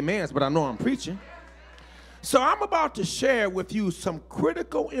many amens, but I know I'm preaching. So I'm about to share with you some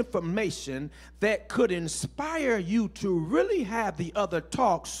critical information that could inspire you to really have the other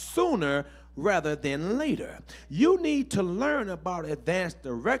talk sooner rather than later. You need to learn about advanced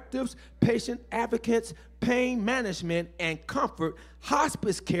directives, patient advocates, pain management and comfort,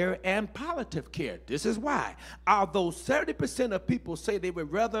 hospice care, and palliative care. This is why, although 70% of people say they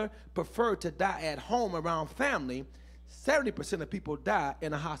would rather prefer to die at home around family, 70% of people die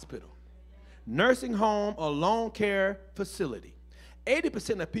in a hospital, nursing home, or long care facility.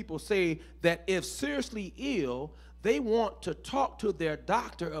 80% of people say that if seriously ill, they want to talk to their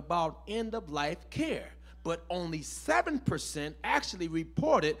doctor about end-of-life care. But only 7% actually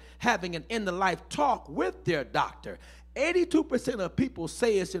reported having an end-of-life talk with their doctor. 82% of people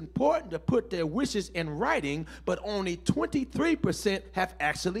say it's important to put their wishes in writing, but only 23% have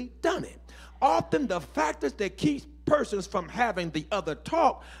actually done it. Often the factors that keep persons from having the other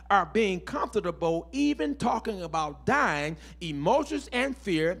talk are being comfortable even talking about dying, emotions and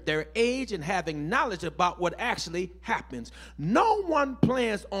fear, their age, and having knowledge about what actually happens. No one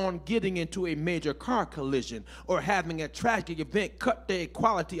plans on getting into a major car collision or having a tragic event cut their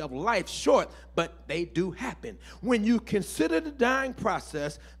quality of life short, but they do happen. When you consider the dying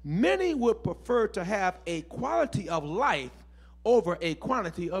process, many would prefer to have a quality of life over a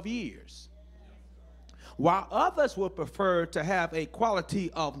quantity of years. While others would prefer to have a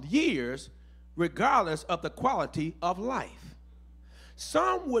quality of years regardless of the quality of life.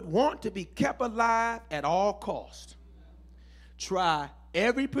 Some would want to be kept alive at all costs. Try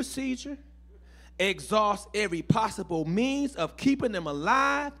every procedure, exhaust every possible means of keeping them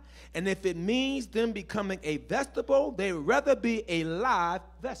alive, and if it means them becoming a vegetable, they would rather be a live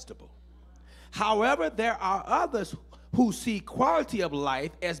vegetable. However, there are others who see quality of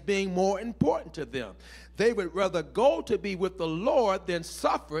life as being more important to them. They would rather go to be with the Lord than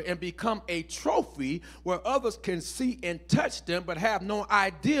suffer and become a trophy where others can see and touch them but have no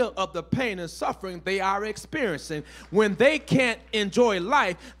idea of the pain and suffering they are experiencing. When they can't enjoy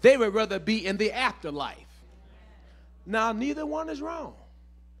life, they would rather be in the afterlife. Now, neither one is wrong.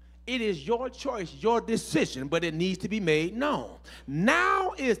 It is your choice, your decision, but it needs to be made known.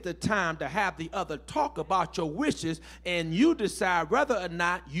 Now is the time to have the other talk about your wishes, and you decide whether or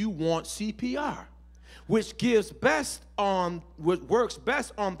not you want CPR, which works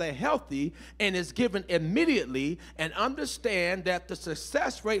best on the healthy and is given immediately, and understand that the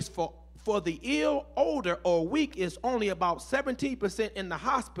success rates for the ill, older, or weak is only about 17% in the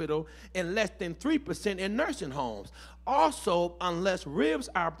hospital and less than 3% in nursing homes. Also, unless ribs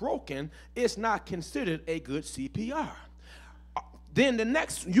are broken, it's not considered a good CPR. Then the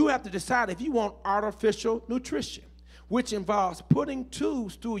next, you have to decide if you want artificial nutrition, which involves putting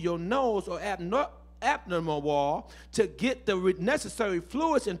tubes through your nose or abdominal wall to get the necessary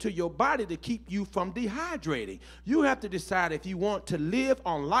fluids into your body to keep you from dehydrating. You have to decide if you want to live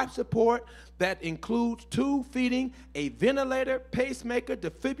on life support that includes tube feeding, a ventilator, pacemaker,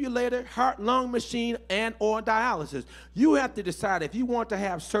 defibrillator, heart-lung machine, and or dialysis. You have to decide if you want to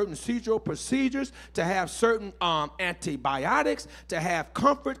have certain procedural procedures, to have certain antibiotics, to have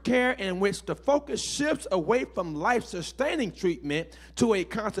comfort care in which the focus shifts away from life-sustaining treatment to a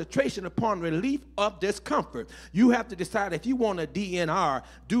concentration upon relief of discomfort. You have to decide if you want a DNR,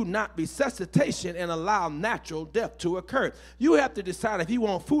 do not resuscitation, and allow natural death to occur. You have to decide if you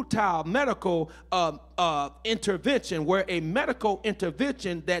want futile medical intervention, where a medical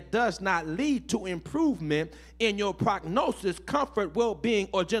intervention that does not lead to improvement in your prognosis, comfort, well-being,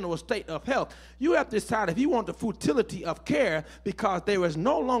 or general state of health. You have to decide if you want the futility of care because there is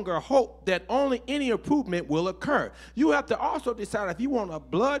no longer hope that only any improvement will occur. You have to also decide if you want a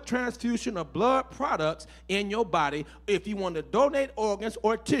blood transfusion of blood products in your body, if you want to donate organs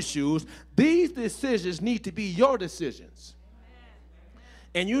or tissues. These decisions need to be your decisions.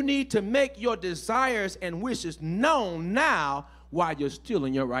 And you need to make your desires and wishes known now while you're still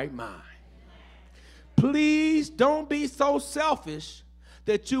in your right mind. Please don't be so selfish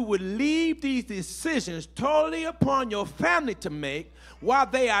that you would leave these decisions totally upon your family to make while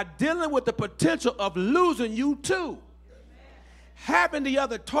they are dealing with the potential of losing you too. Having the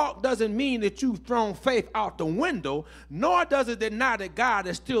other talk doesn't mean that you've thrown faith out the window, nor does it deny that God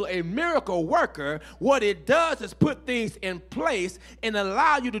is still a miracle worker. What it does is put things in place and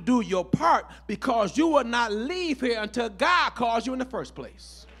allow you to do your part, because you will not leave here until God calls you in the first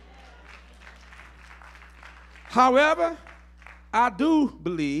place. However, I do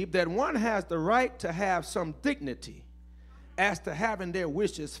believe that one has the right to have some dignity as to having their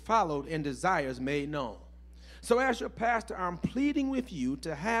wishes followed and desires made known. So as your pastor, I'm pleading with you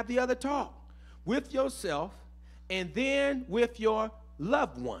to have the other talk with yourself and then with your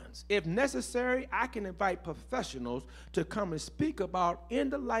loved ones. If necessary, I can invite professionals to come and speak about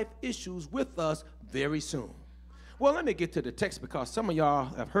end-of-life issues with us very soon. Well, let me get to the text, because some of y'all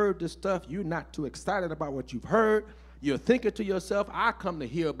have heard this stuff. You're not too excited about what you've heard. You're thinking to yourself, I come to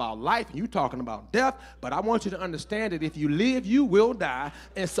hear about life, and you talking about death, but I want you to understand that if you live, you will die,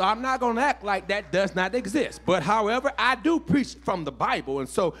 and so I'm not going to act like that does not exist. But however, I do preach from the Bible, and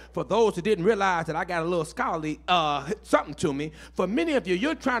so for those who didn't realize that I got a little scholarly something to me, for many of you,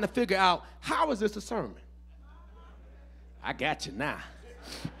 you're trying to figure out, how is this a sermon? I got you now.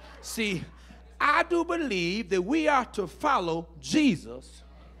 See, I do believe that we are to follow Jesus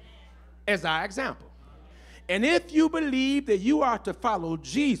as our example. And if you believe that you are to follow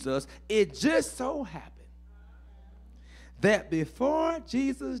Jesus, it just so happened that before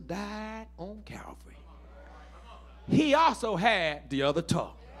Jesus died on Calvary, he also had the other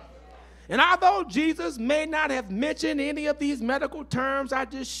talk. And although Jesus may not have mentioned any of these medical terms I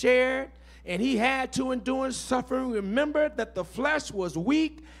just shared, and he had to endure suffering, remember that the flesh was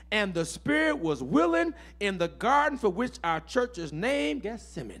weak and the spirit was willing in the garden for which our church is named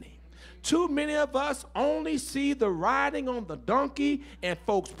Gethsemane. Too many of us only see the riding on the donkey and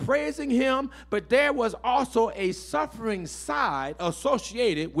folks praising him, but there was also a suffering side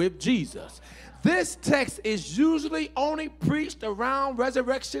associated with Jesus. This text is usually only preached around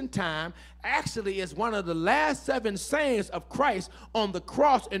resurrection time. Actually, it's one of the last 7 sayings of Christ on the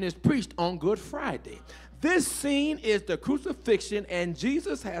cross and is preached on Good Friday. This scene is the crucifixion, and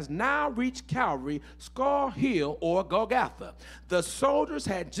Jesus has now reached Calvary, Skull Hill, or Golgotha. The soldiers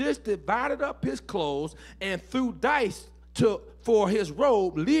had just divided up his clothes and threw dice for his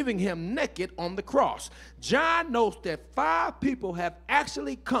robe, leaving him naked on the cross. John notes that 5 people have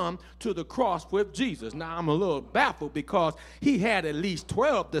actually come to the cross with Jesus. Now, I'm a little baffled because he had at least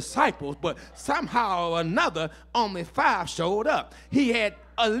 12 disciples, but somehow or another, only 5 showed up. He had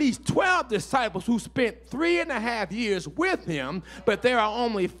at least 12 disciples who spent 3.5 years with him, but there are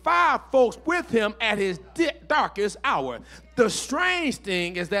only 5 folks with him at his darkest hour. The strange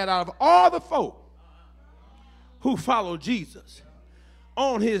thing is that out of all the folk who followed Jesus,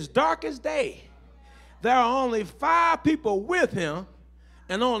 on his darkest day, there are only 5 people with him,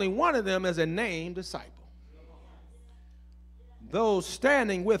 and only one of them is a named disciple. Those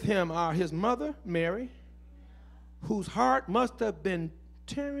standing with him are his mother, Mary, whose heart must have been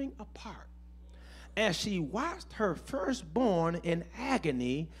tearing apart as she watched her firstborn in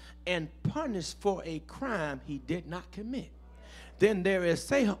agony and punished for a crime he did not commit. Then there is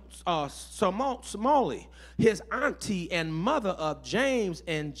Somali, his auntie and mother of James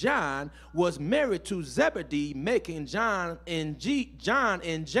and John, was married to Zebedee, making John and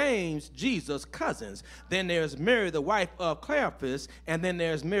James Jesus' cousins. Then there's Mary, the wife of Cleophas, and then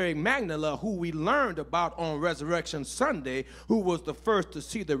there's Mary Magdalene, who we learned about on Resurrection Sunday, who was the first to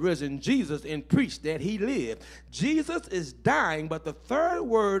see the risen Jesus and preach that he lived. Jesus is dying, but the third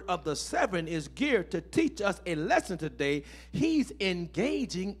word of the 7 is geared to teach us a lesson today. He's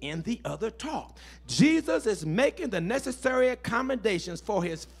engaging in the other talk. Jesus is making the necessary accommodations for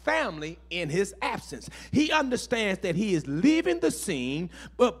his family in his absence. He understands that he is leaving the scene,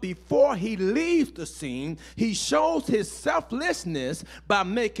 but before he leaves the scene, he shows his selflessness by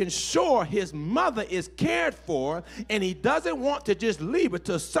making sure his mother is cared for, and he doesn't want to just leave it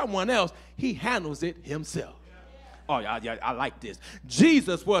to someone else. He handles it himself. Oh, yeah, I like this.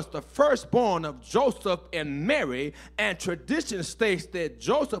 Jesus was the firstborn of Joseph and Mary, and tradition states that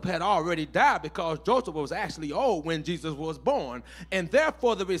Joseph had already died because Joseph was actually old when Jesus was born, and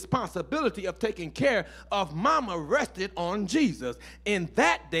therefore the responsibility of taking care of mama rested on Jesus. In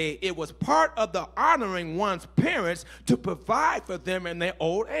that day, it was part of the honoring one's parents to provide for them in their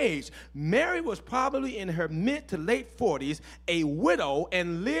old age. Mary was probably in her mid to late 40s, a widow,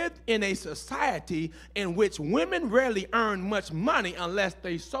 and lived in a society in which women rarely earned much money unless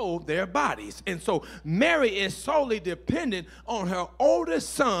they sold their bodies. And so Mary is solely dependent on her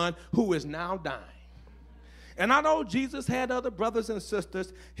oldest son, who is now dying. And although Jesus had other brothers and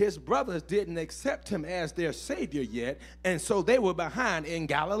sisters, his brothers didn't accept him as their savior yet, and so they were behind in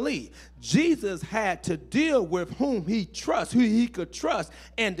Galilee. Jesus had to deal with whom he trusts, who he could trust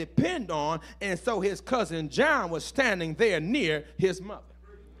and depend on, and so his cousin John was standing there near his mother.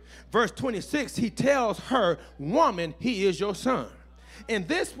 Verse 26, he tells her, "Woman, he is your son." And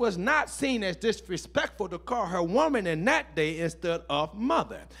this was not seen as disrespectful to call her woman in that day instead of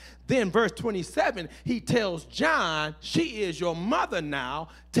mother. Then verse 27, he tells John, "She is your mother now.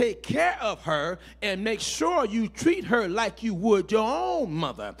 Take care of her and make sure you treat her like you would your own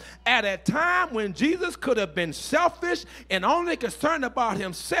mother." At a time when Jesus could have been selfish and only concerned about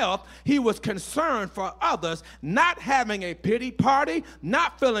himself, he was concerned for others, not having a pity party,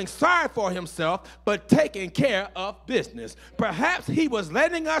 not feeling sorry for himself, but taking care of business. Perhaps he was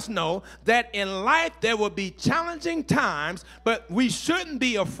letting us know that in life there will be challenging times, but we shouldn't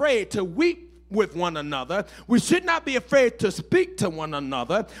be afraid to weep with one another. We should not be afraid to speak to one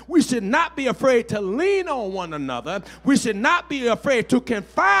another. We should not be afraid to lean on one another. We should not be afraid to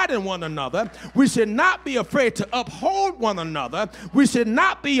confide in one another. We should not be afraid to uphold one another. We should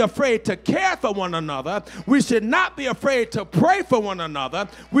not be afraid to care for one another. We should not be afraid to pray for one another.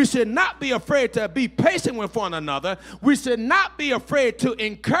 We should not be afraid to be patient with one another. We should not be afraid to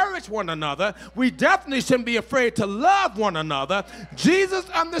encourage one another. We definitely shouldn't be afraid to love one another. Jesus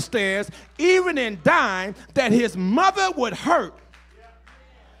understands, even in dying, that his mother would hurt,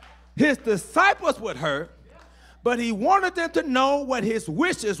 his disciples would hurt, but he wanted them to know what his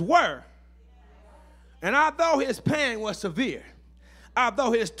wishes were. And although his pain was severe,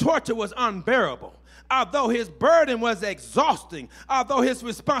 although his torture was unbearable, although his burden was exhausting, although his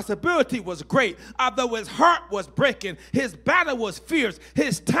responsibility was great, although his heart was breaking, his battle was fierce,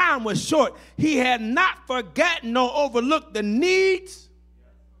 his time was short, he had not forgotten nor overlooked the needs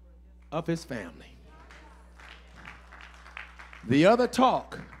of his family. The other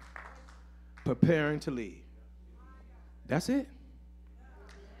talk, preparing to leave. That's it.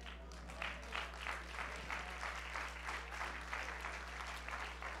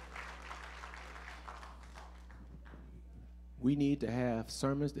 We need to have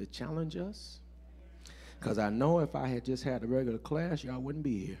sermons that challenge us. Because I know if I had just had a regular class, y'all wouldn't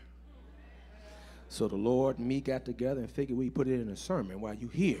be here. So the Lord and me got together and figured we'd put it in a sermon while you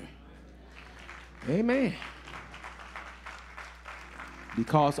here. Amen.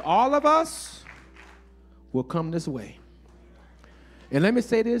 Because all of us will come this way. And let me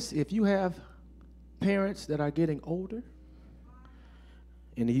say this, if you have parents that are getting older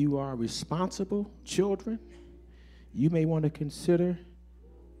and you are responsible children, you may want to consider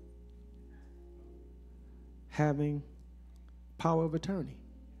having power of attorney.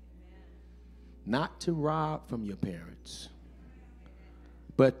 Not to rob from your parents,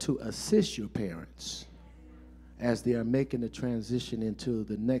 but to assist your parents as they are making the transition into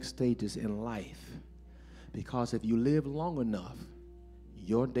the next stages in life. Because if you live long enough,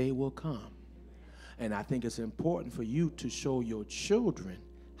 your day will come. And I think it's important for you to show your children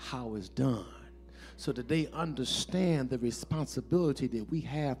how it's done, so that they understand the responsibility that we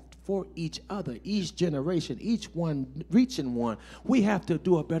have for each other, each generation, each one reaching one. We have to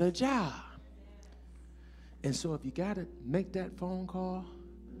do a better job. And so if you got to make that phone call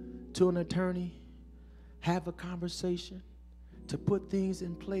to an attorney, have a conversation to put things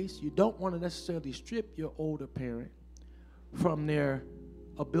in place, you don't want to necessarily strip your older parent from their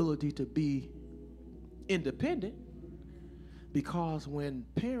ability to be independent, because when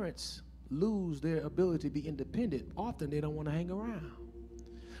parents lose their ability to be independent, often they don't want to hang around.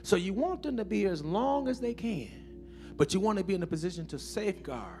 So you want them to be as long as they can, but you want to be in a position to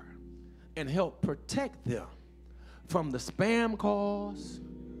safeguard and help protect them from the spam calls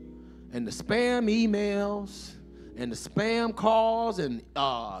and the spam emails and the spam calls and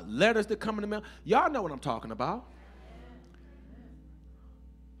letters that come in the mail. Y'all know what I'm talking about.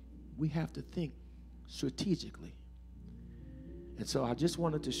 We have to think strategically. And so I just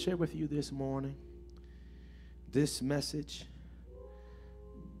wanted to share with you this morning this message,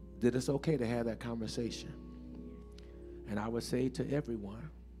 that it's okay to have that conversation. And I would say to everyone,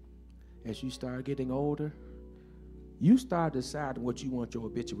 as you start getting older, you start deciding what you want your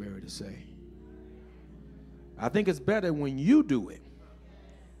obituary to say. I think it's better when you do it.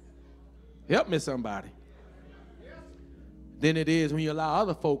 Help me, somebody. Than it is when you allow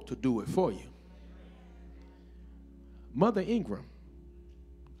other folk to do it for you. Mother Ingram,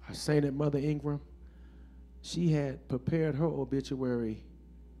 I say that Mother Ingram, she had prepared her obituary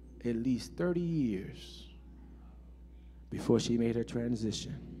at least 30 years before she made her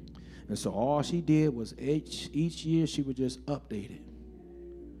transition. And so all she did was each year she would just update it.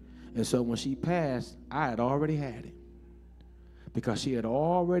 And so when she passed, I had already had it, because she had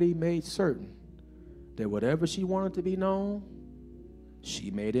already made certain that whatever she wanted to be known,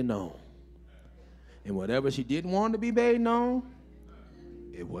 she made it known. And whatever she didn't want to be made known,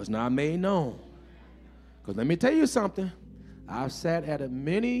 it was not made known. Because let me tell you something. I've sat at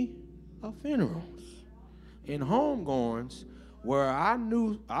many funerals and homegoings where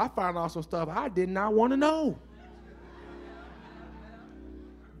I found out some stuff I did not want to know.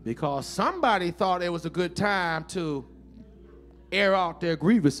 Because somebody thought it was a good time to air out their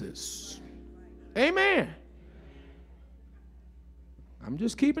grievances. Amen. I'm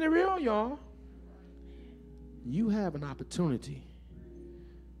just keeping it real, y'all. You have an opportunity.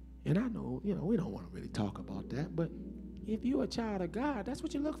 And I know, we don't want to really talk about that, but if you're a child of God, that's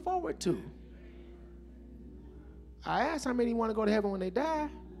what you look forward to. I asked how many want to go to heaven when they die.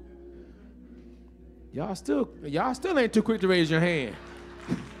 Y'all still ain't too quick to raise your hand.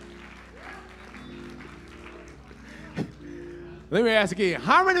 Let me ask again.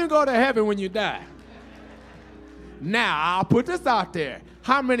 How many go to heaven when you die? Now, I'll put this out there.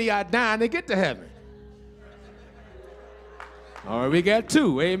 How many are dying to get to heaven? All right, we got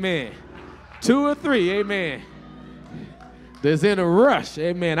 2, amen. 2 or 3, amen. That's in a rush,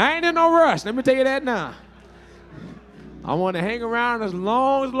 amen. I ain't in no rush, let me tell you that now. I want to hang around as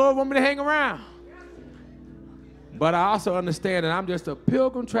long as the Lord wants me to hang around. But I also understand that I'm just a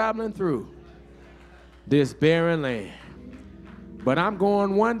pilgrim traveling through this barren land. But I'm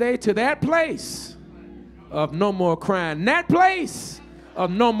going one day to that place of no more crying, that place of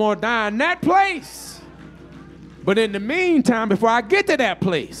no more dying, that place. But in the meantime, before I get to that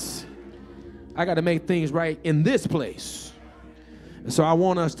place, I got to make things right in this place. And so I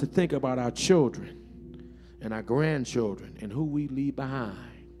want us to think about our children and our grandchildren and who we leave behind,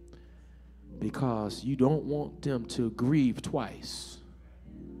 because you don't want them to grieve twice.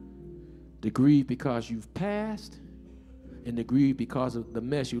 to grieve because you've passed, and to grieve because of the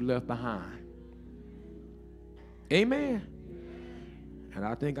mess you left behind. Amen. And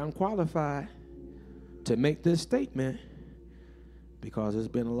I think I'm qualified to make this statement because there's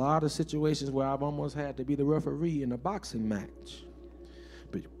been a lot of situations where I've almost had to be the referee in a boxing match.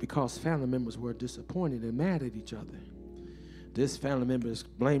 But because family members were disappointed and mad at each other. This family member is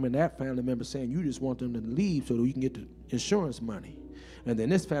blaming that family member, saying you just want them to leave so that you can get the insurance money. And then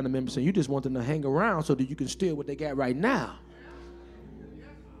this family member saying you just want them to hang around so that you can steal what they got right now.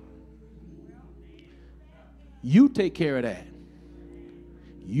 You take care of that.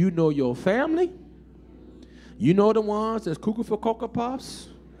 You know your family. You know the ones that's cuckoo for Cocoa Puffs.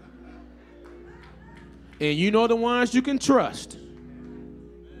 And you know the ones you can trust.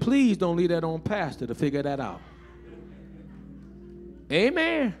 Please don't leave that on pastor to figure that out.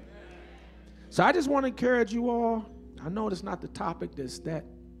 Amen. So I just want to encourage you all. I know it's not the topic that's that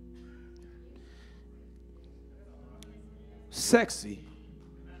sexy,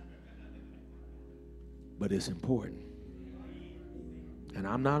 but it's important. And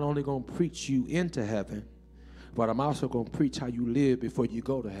I'm not only going to preach you into heaven, but I'm also going to preach how you live before you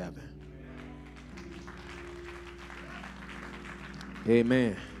go to heaven.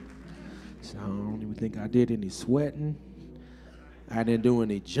 Amen. So I don't even think I did any sweating. I didn't do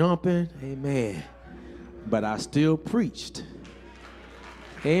any jumping. Amen. But I still preached.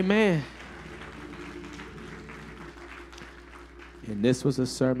 Amen. And this was a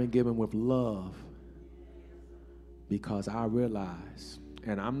sermon given with love because I realize,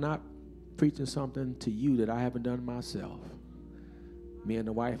 and I'm not preaching something to you that I haven't done myself. Me and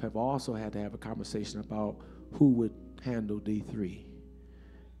the wife have also had to have a conversation about who would handle D3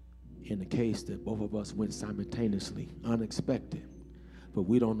 in the case that both of us went simultaneously, unexpected. But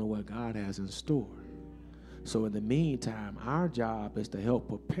we don't know what God has in store. So in the meantime, our job is to help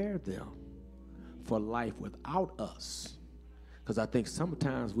prepare them for life without us. Because I think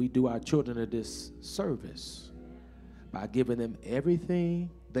sometimes we do our children a disservice by giving them everything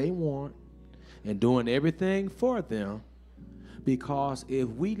they want and doing everything for them. Because if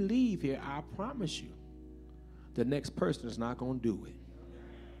we leave here, I promise you, the next person is not going to do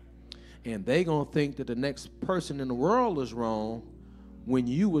it. And they're going to think that the next person in the world is wrong when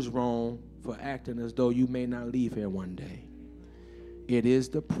you was wrong for acting as though you may not leave here one day. It is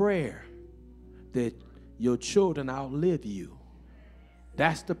the prayer that your children outlive you.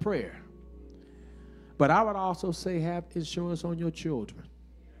 That's the prayer. But I would also say have insurance on your children.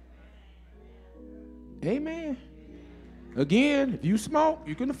 Amen. Again, if you smoke,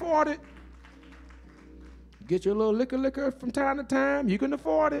 you can afford it. Get your little liquor from time to time, you can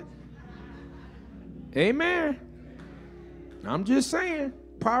afford it. Amen. I'm just saying,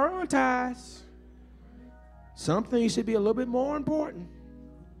 prioritize. Some things should be a little bit more important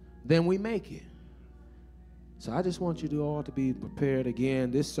than we make it. So I just want you all to be prepared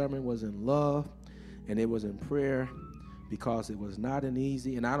again. This sermon was in love and it was in prayer because it was not an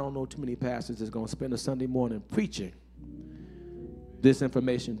easy, and I don't know too many pastors that's going to spend a Sunday morning preaching this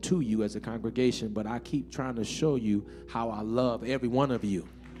information to you as a congregation, but I keep trying to show you how I love every one of you.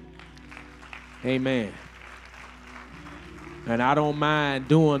 Amen. And I don't mind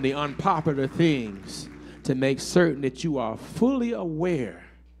doing the unpopular things to make certain that you are fully aware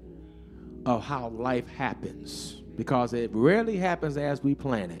of how life happens, because it rarely happens as we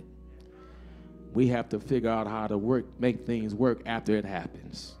plan it. We have to figure out how to make things work after it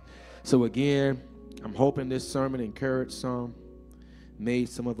happens. So again, I'm hoping this sermon encouraged some, made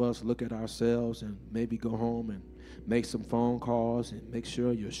some of us look at ourselves and maybe go home and make some phone calls and make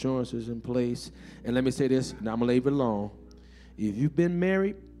sure your insurance is in place. And let me say this, and I'm going to leave it alone. If you've been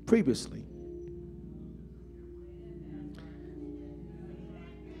married previously,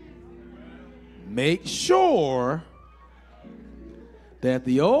 make sure that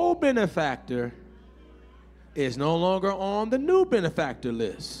the old benefactor is no longer on the new benefactor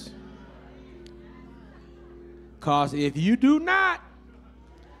list. Because if you do not,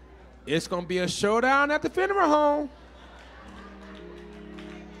 it's going to be a showdown at the funeral home.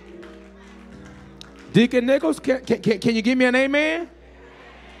 Deacon Nichols, can you give me an amen?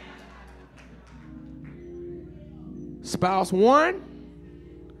 Spouse 1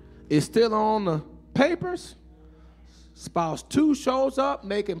 is still on the papers. Spouse 2 shows up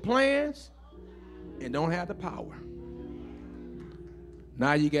making plans and don't have the power.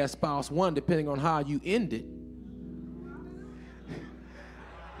 Now you got spouse 1, depending on how you end it,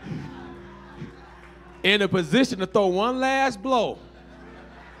 in a position to throw one last blow.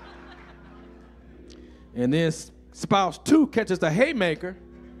 And then spouse 2 catches the haymaker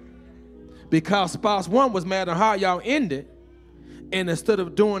because spouse 1 was mad at how y'all ended. And instead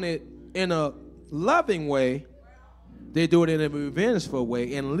of doing it in a loving way. They do it in a revengeful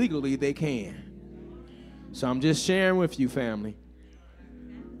way, and legally they can. So I'm just sharing with you, family.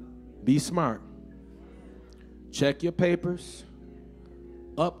 Be smart. Check your papers.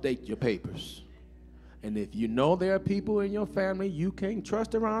 Update your papers. And if you know there are people in your family you can't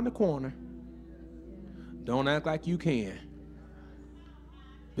trust around the corner, don't act like you can.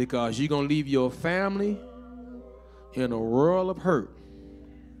 Because you're going to leave your family in a whirl of hurt.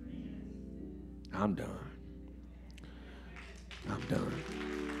 I'm done. I'm done.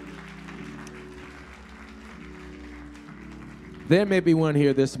 There may be one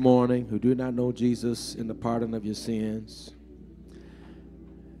here this morning who do not know Jesus in the pardon of your sins.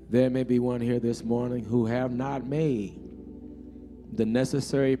 There may be one here this morning who have not made the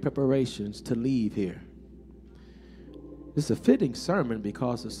necessary preparations to leave here. It's a fitting sermon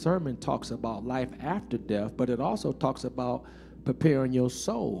because the sermon talks about life after death, but it also talks about preparing your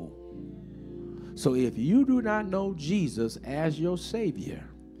soul. So if you do not know Jesus as your Savior,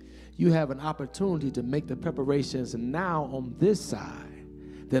 you have an opportunity to make the preparations now on this side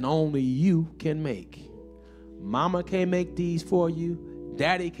that only you can make. Mama can't make these for you.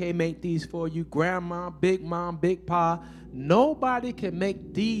 Daddy can't make these for you. Grandma, Big Pa. Nobody can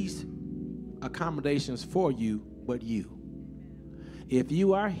make these accommodations for you but you. If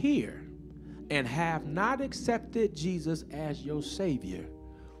you are here and have not accepted Jesus as your Savior,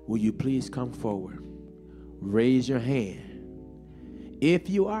 will you please come forward? Raise your hand. If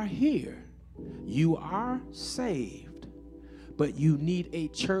you are here, you are saved, but you need a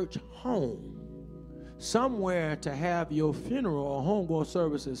church home, somewhere to have your funeral or homegoing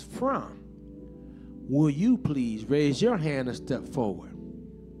services from, will you please raise your hand and step forward?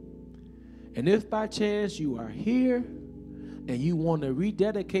 And if by chance you are here and you want to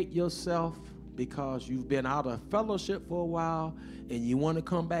rededicate yourself because you've been out of fellowship for a while and you want to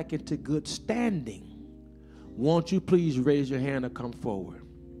come back into good standing, won't you please raise your hand and come forward?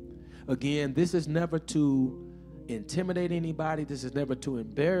 Again, this is never to intimidate anybody. This is never to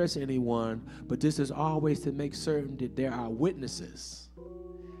embarrass anyone, but this is always to make certain that there are witnesses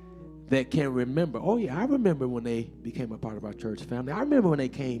that can remember. Oh yeah, I remember when they became a part of our church family. I remember when they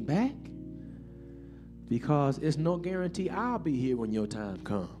came back, because it's no guarantee I'll be here when your time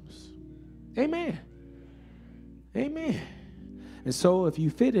comes. Amen. Amen. And so if you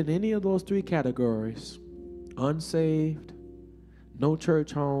fit in any of those three categories, unsaved, no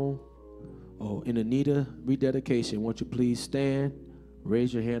church home, or in need of rededication, won't you please stand,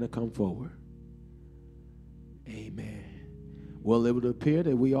 raise your hand, and come forward. Amen. Well, it would appear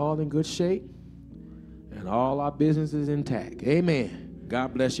that we all in good shape and all our business is intact. Amen.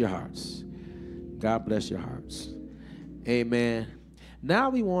 God bless your hearts. God bless your hearts. Amen.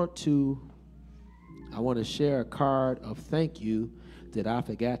 Now I want to share a card of thank you that I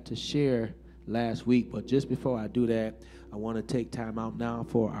forgot to share last week, but just before I do that, I want to take time out now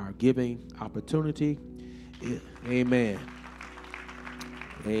for our giving opportunity. Amen.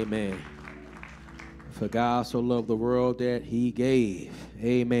 Amen. For God so loved the world that he gave.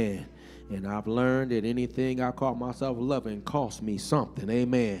 Amen. And I've learned that anything I call myself loving costs me something.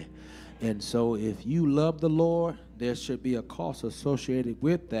 Amen. And so if you love the Lord, there should be a cost associated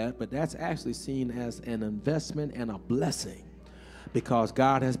with that, but that's actually seen as an investment and a blessing, because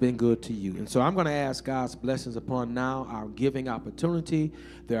God has been good to you. And so I'm going to ask God's blessings upon now our giving opportunity.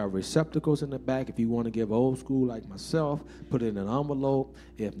 There are receptacles in the back. If you want to give old school like myself, put it in an envelope.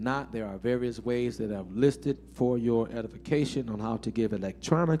 If not, there are various ways that I've listed for your edification on how to give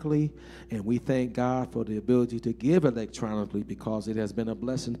electronically. And we thank God for the ability to give electronically, because it has been a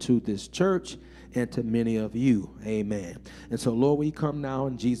blessing to this church and to many of you. Amen. And so, Lord, we come now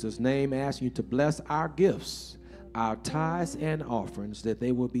in Jesus' name, asking you to bless our gifts, our tithes and offerings, that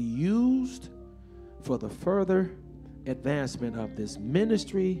they will be used for the further advancement of this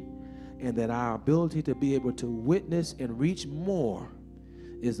ministry, and that our ability to be able to witness and reach more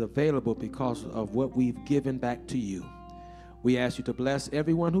is available because of what we've given back to you. We ask you to bless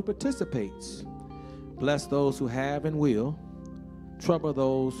everyone who participates. Bless those who have and will. Trouble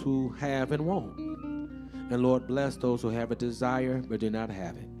those who have and won't. And Lord, bless those who have a desire but do not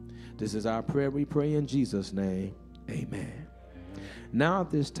have it. This is our prayer. We pray in Jesus' name. Amen. Now at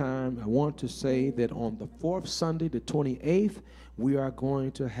this time, I want to say that on the fourth Sunday, the 28th, we are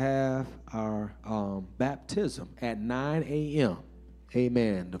going to have our baptism at 9 a.m.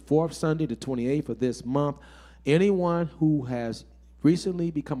 Amen. The fourth Sunday, the 28th of this month. Anyone who has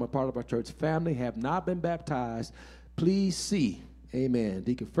recently become a part of our church family, have not been baptized, please see, amen,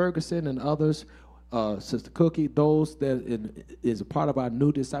 Deacon Ferguson and others Sister Cookie, those that is a part of our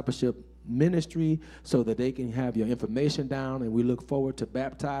new discipleship ministry, so that they can have your information down, and we look forward to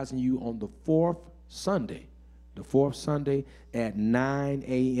baptizing you on the fourth Sunday at 9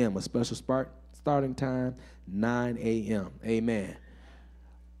 a.m., a special starting time, 9 a.m. Amen.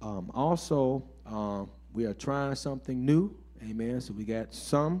 Also, we are trying something new. Amen. So we got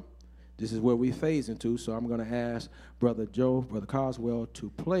some. This is where we phase into. So I'm going to ask Brother Coswell to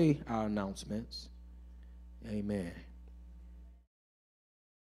play our announcements. Amen.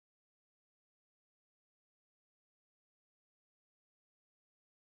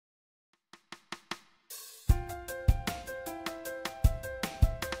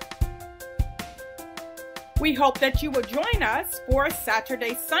 We hope that you will join us for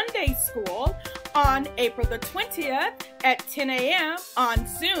Saturday Sunday School on April the 20th at 10 a.m. on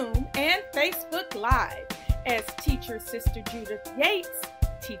Zoom and Facebook Live as teacher Sister Judith Yates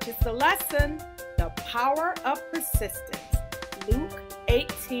teaches the lesson, The Power of Persistence, Luke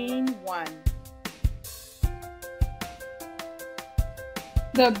 18:1.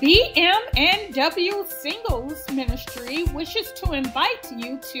 The BM&W Singles Ministry wishes to invite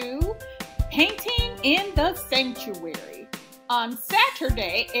you to Painting in the Sanctuary on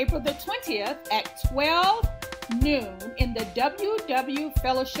Saturday, April the 20th at 12 noon in the WW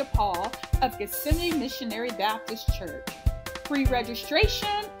Fellowship Hall of Gethsemane Missionary Baptist Church. Free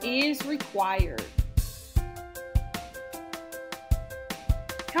registration is required.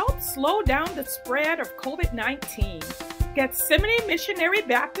 Help slow down the spread of COVID-19. Gethsemane Missionary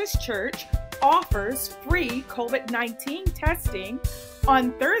Baptist Church offers free COVID-19 testing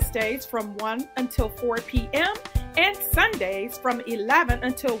on Thursdays from 1 until 4 p.m. and Sundays from 11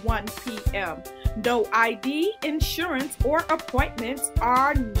 until 1 p.m. No ID, insurance, or appointments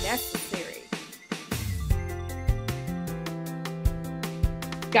are necessary.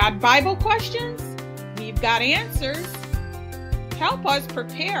 Got Bible questions? We've got answers. Help us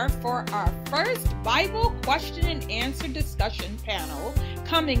prepare for our first Bible question and answer discussion panel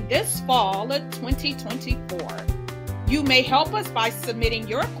coming this fall of 2024. You may help us by submitting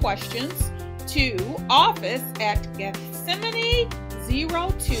your questions to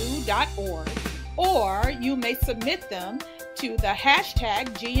office@gethsemane02.org, or you may submit them to the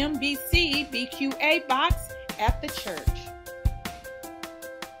hashtag GMBC BQA box at the church.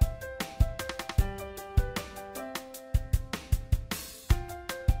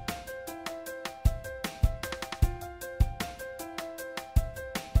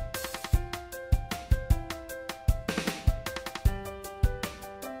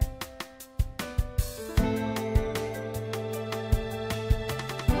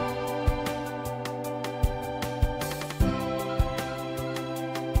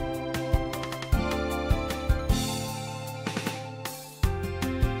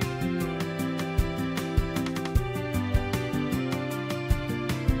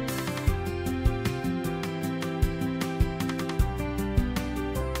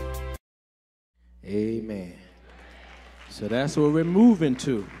 Amen. So that's what we're moving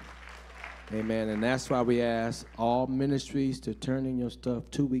to. Amen. And that's why we ask all ministries to turn in your stuff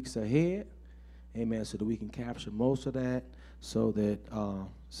 2 weeks ahead. Amen. So that we can capture most of that, so that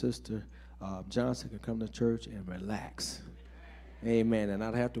Sister Johnson can come to church and relax. Amen. And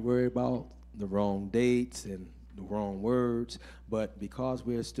not have to worry about the wrong dates and the wrong words. But because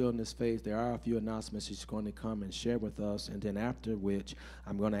we're still in this phase, there are a few announcements she's going to come and share with us. And then after which,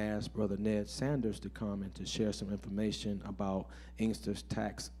 I'm going to ask Brother Ned Sanders to come and to share some information about Inkster's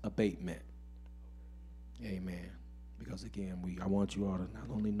tax abatement. Amen. Because again, I want you all to not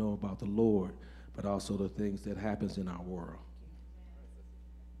only know about the Lord, but also the things that happens in our world.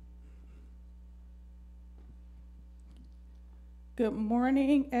 Good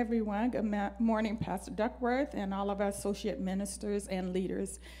morning, everyone. Good morning, Pastor Duckworth and all of our associate ministers and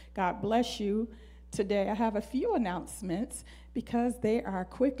leaders. God bless you. Today I have a few announcements because they are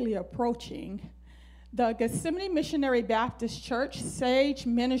quickly approaching. The Gethsemane Missionary Baptist Church Sage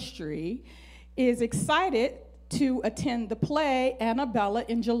Ministry is excited to attend the play Annabella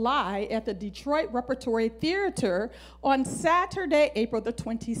in July at the Detroit Repertory Theater on Saturday, April the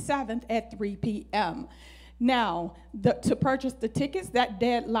 27th at 3 p.m. Now, to purchase the tickets, that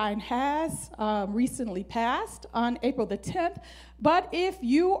deadline has recently passed on April the 10th. But if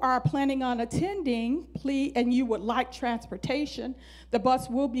you are planning on attending, please, and you would like transportation, the bus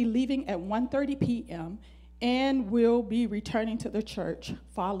will be leaving at 1:30 p.m. and will be returning to the church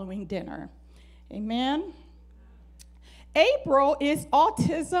following dinner. Amen. April is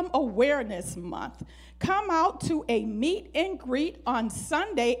Autism Awareness Month. Come out to a meet and greet on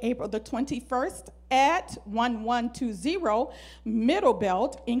Sunday, April the 21st at 1120 Middle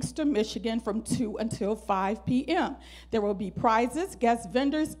Belt, Inkster, Michigan, from 2 until 5 p.m. There will be prizes, guest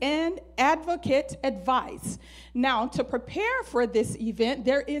vendors, and advocate advice. Now, to prepare for this event,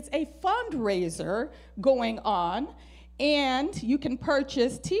 there is a fundraiser going on, and you can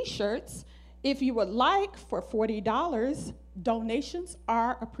purchase t-shirts if you would like for $40. Donations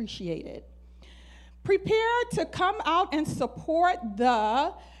are appreciated. Prepare to come out and support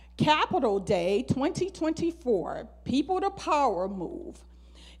the Capital Day 2024 People to Power move.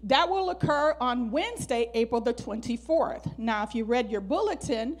 That will occur on Wednesday, April the 24th. Now, if you read your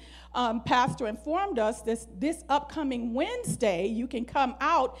bulletin, Pastor informed us this upcoming Wednesday, you can come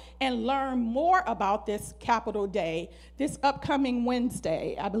out and learn more about this Capital Day. This upcoming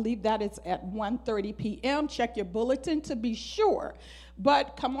Wednesday, I believe that is at 1:30 p.m. Check your bulletin to be sure.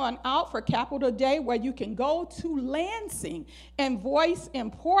 But come on out for Capital Day, where you can go to Lansing and voice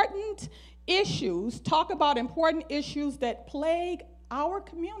important issues, talk about important issues that plague our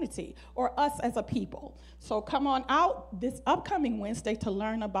community or us as a people. So come on out this upcoming Wednesday to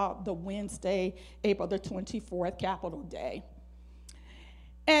learn about the Wednesday, April the 24th, Capital Day.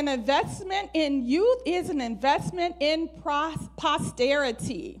 An investment in youth is an investment in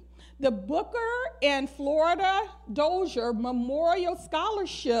posterity. The Booker and Florida Dozier Memorial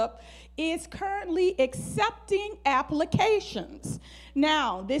Scholarship is currently accepting applications.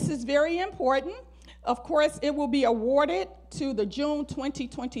 Now, this is very important. Of course, it will be awarded to the June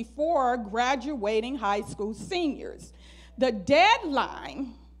 2024 graduating high school seniors. The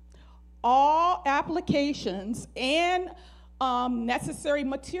deadline, all applications and necessary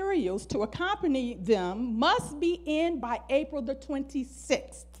materials to accompany them must be in by April the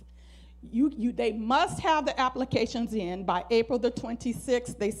 26th. They must have the applications in by April the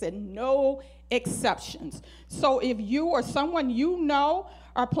 26th. They said no exceptions. So if you or someone you know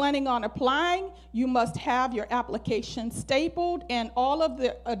are planning on applying, you must have your application stapled and all of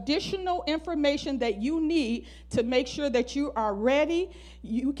the additional information that you need to make sure that you are ready,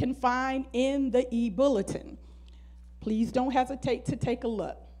 you can find in the e-bulletin. Please don't hesitate to take a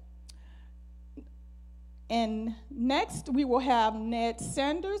look. And next, we will have Ned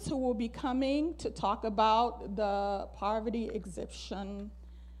Sanders, who will be coming to talk about the poverty exhibition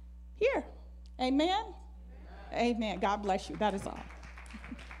here. Amen? Amen. God bless you. That is all.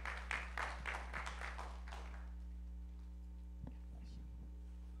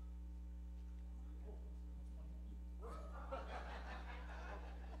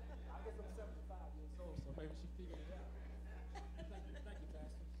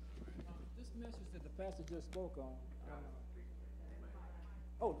 Pastor just spoke on.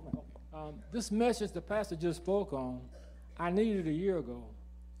 This message the pastor just spoke on, I needed a year ago.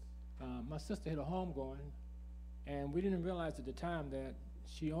 My sister had a home going, and we didn't realize at the time that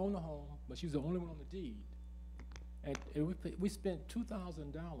she owned the home, but she was the only one on the deed. And we spent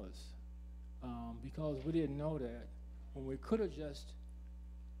 $2,000 because we didn't know that when we could have just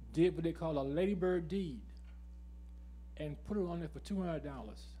did what they call a ladybird deed and put it on there for $200.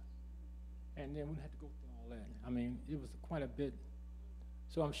 And then we had to go through all that. I mean, it was quite a bit.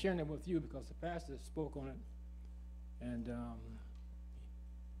 So I'm sharing it with you because the pastor spoke on it, and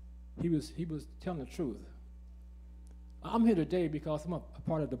he was telling the truth. I'm here today because I'm a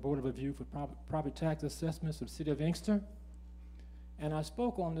part of the Board of Review for Property Tax Assessments of the City of Inkster, and I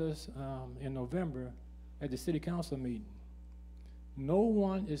spoke on this in November at the City Council meeting. No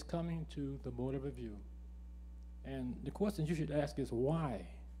one is coming to the Board of Review, and the question you should ask is why?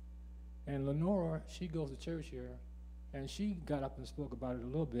 And Lenora, she goes to church here, and she got up and spoke about it a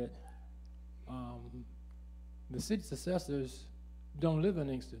little bit. The city's assessors don't live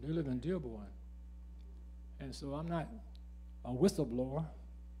in Inkster, they live in Dearborn. And so I'm not a whistleblower,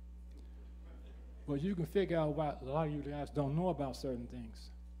 but you can figure out why a lot of you guys don't know about certain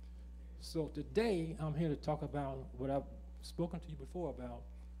things. So today, I'm here to talk about what I've spoken to you before about.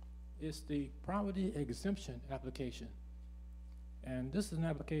 It's the poverty exemption application. And this is an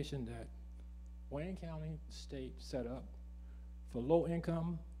application that Wayne County State set up for low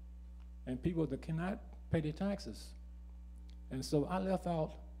income and people that cannot pay their taxes. And so I left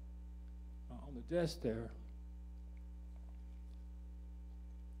out on the desk there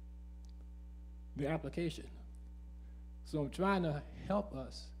the application. So I'm trying to help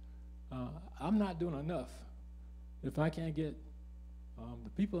us. I'm not doing enough if I can't get the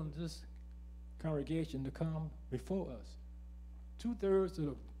people in this congregation to come before us. 2/3 of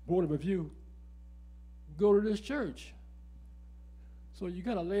the Board of Review go to this church. So you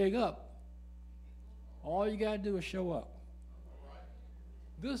got a leg up. All you got to do is show up.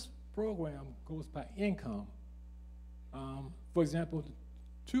 this program goes by income. For example,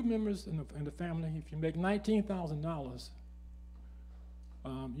 2 members in the family, if you make $19,000,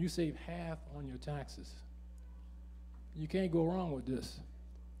 you save half on your taxes. You can't go wrong with this.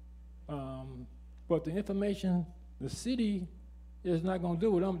 But the information, the city is not going to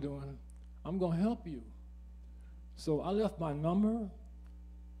do what I'm doing. I'm going to help you. So I left my number,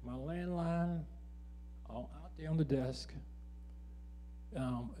 my landline, out there on the desk.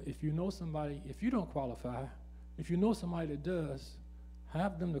 If you know somebody, if you don't qualify, if you know somebody that does,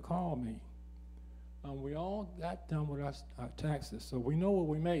 have them to call me. We all got done with our taxes, so we know what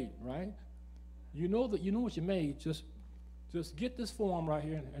we made, right? You know what you made. Just get this form right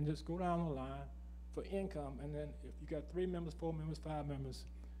here and just go down the line for income, and then if you got 3 members, 4 members, 5 members,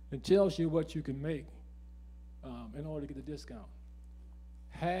 it tells you what you can make in order to get the discount.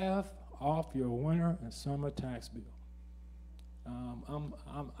 Half off your winter and summer tax bill.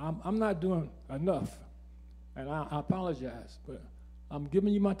 I'm not doing enough, and I apologize, but I'm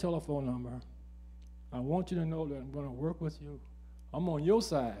giving you my telephone number. I want you to know that I'm going to work with you. I'm on your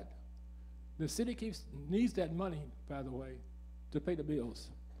side. The city needs that money, by the way, to pay the bills.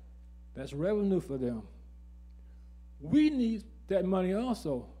 That's revenue for them. We need that money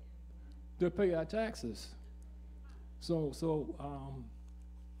also to pay our taxes. So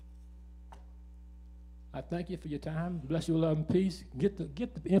I thank you for your time. Bless you, love, and peace. Get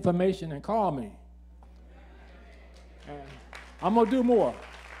the information and call me. And I'm going to do more.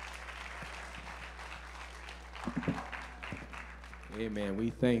 Amen.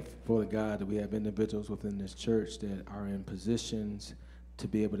 We thank for God that we have individuals within this church that are in positions to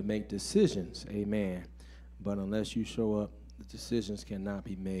be able to make decisions. Amen. But unless you show up, the decisions cannot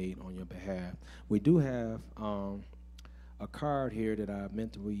be made on your behalf. We do have a card here that I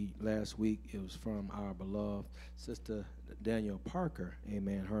meant to read last week. It was from our beloved Sister Danielle Parker.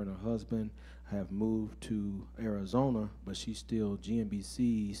 Amen. Her and her husband have moved to Arizona, but she's still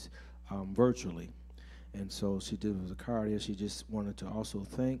GMBC's virtually. And so she did a card here. She just wanted to also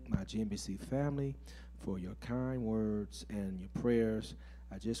thank my GMBC family for your kind words and your prayers.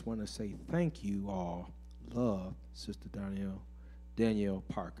 I just want to say thank you all. Love, Sister Danielle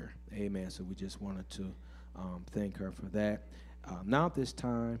Parker. Amen. So we just wanted to thank her for that. Now at this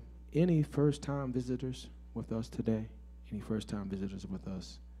time, any first-time visitors with us today? Any first-time visitors with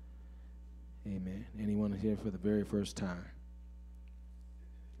us? Amen. Anyone here for the very first time?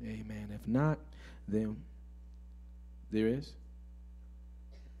 Amen. If not, then there is.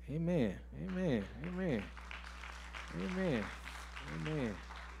 Amen. Amen. Amen. Amen. Amen.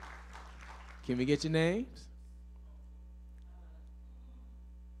 Can we get your names?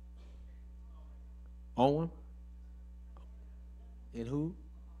 Owen? And who?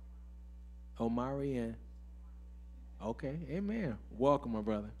 Omari and? Okay. Amen. Welcome, my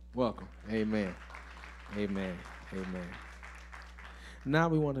brother. Welcome. Amen. Amen. Amen. Now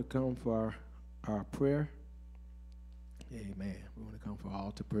we want to come for our prayer. Amen. We want to come for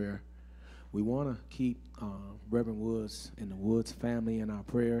altar prayer. We want to keep Reverend Woods and the Woods family in our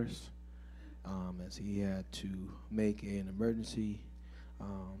prayers as he had to make an emergency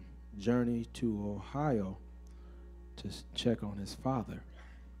journey to Ohio to check on his father.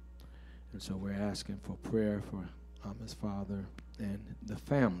 And so we're asking for prayer for his father and the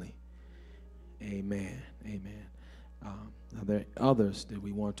family. Amen. Amen. Are there others that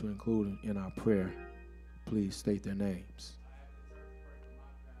we want to include in our prayer? Please state their names.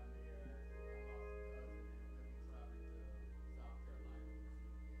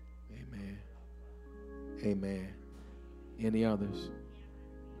 Amen. Amen. Any others?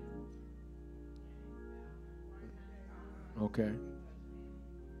 Okay.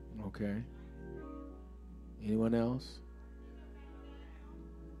 Okay. Anyone else?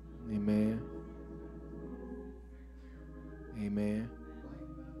 Amen. Amen.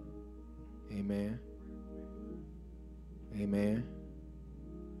 Amen. Amen.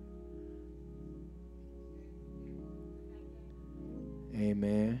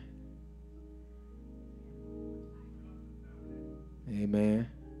 Amen. Amen.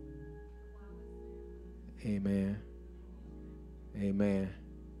 Amen. Amen.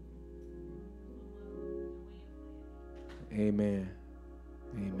 Amen.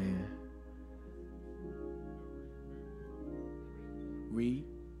 Amen. Read.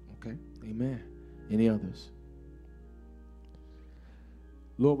 Okay. Amen. Any others?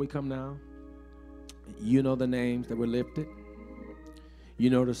 Lord, we come now. You know the names that were lifted. You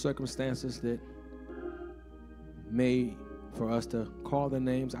know the circumstances that made for us to call their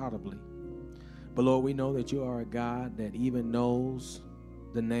names audibly. But Lord, we know that you are a God that even knows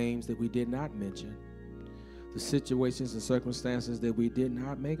the names that we did not mention. the situations and circumstances that we did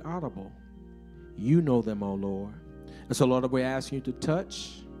not make audible. You know them, oh Lord. And so, Lord, we're asking you to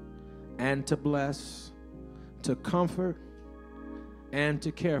touch and to bless, to comfort and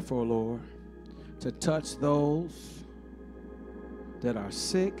to care for, Lord, to touch those that are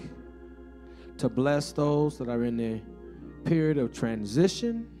sick, to bless those that are in the period of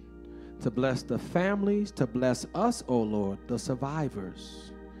transition, to bless the families, to bless us, oh Lord, the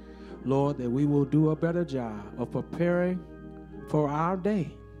survivors. Lord, that we will do a better job of preparing for our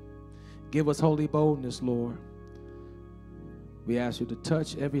day. Give us holy boldness, Lord. We ask you to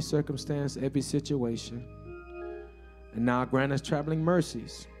touch every circumstance, every situation. And now grant us traveling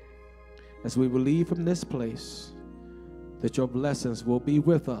mercies as we will leave from this place, that your blessings will be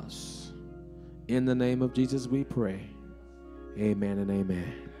with us. In the name of Jesus we pray. Amen and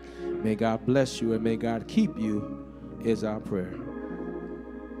amen. May God bless you and may God keep you is our prayer.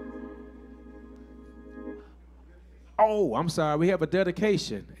 Oh, I'm sorry. We have a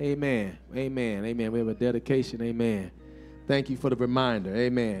dedication. Amen. Amen. Amen. We have a dedication. Amen. Thank you for the reminder.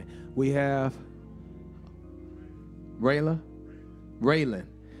 Amen. We have Raylan.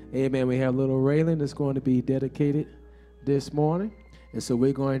 Amen. We have little Raylan that's going to be dedicated this morning. And so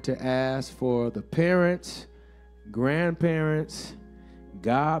we're going to ask for the parents, grandparents,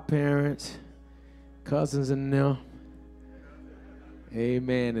 godparents, cousins and them.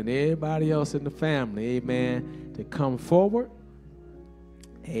 Amen. And everybody else in the family, amen, to come forward.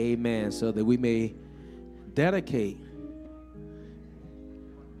 Amen. So that we may dedicate.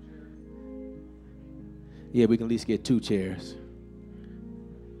 Yeah, we can at least get 2 chairs.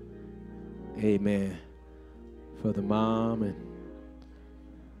 Amen. For the mom and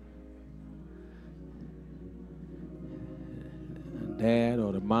dad,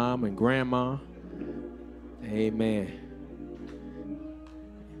 or the mom and grandma. Amen.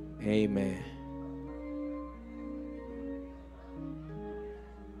 Amen.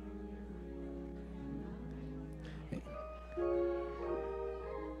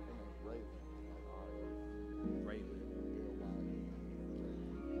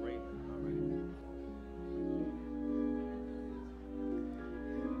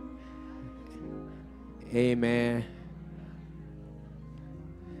 Amen.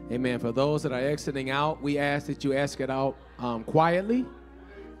 Amen. For those that are exiting out, we ask that you exit out quietly.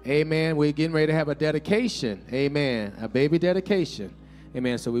 Amen. We're getting ready to have a dedication. Amen. A baby dedication.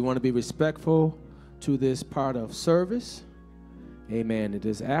 Amen. So we want to be respectful to this part of service. Amen. It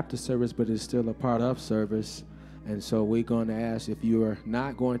is after service, but it's still a part of service. And so we're going to ask, if you are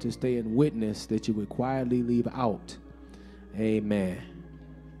not going to stay and witness, that you would quietly leave out. Amen.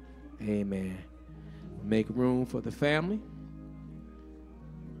 Amen. Make room for the family.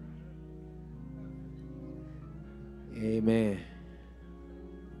 Amen.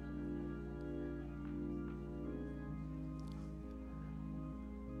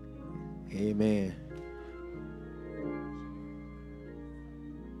 Amen.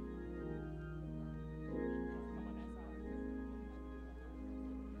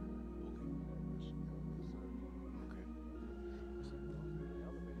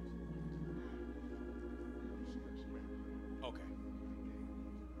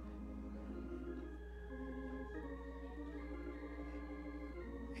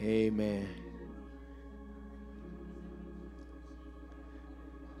 Amen.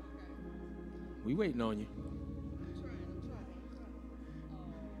 We waiting on you.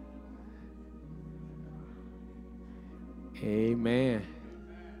 Amen.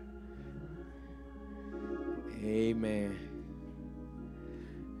 Amen.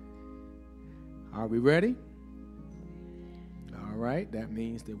 Are we ready? All right. That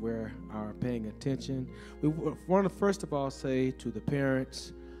means that we are paying attention. We want to first of all say to the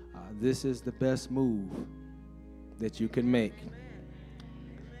parents, this is the best move that you can make.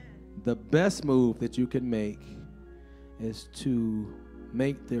 The best move that you can make is to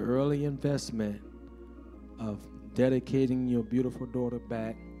make the early investment of dedicating your beautiful daughter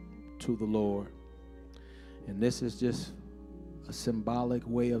back to the Lord. And this is just a symbolic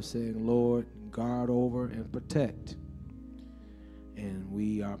way of saying, Lord, guard over and protect. And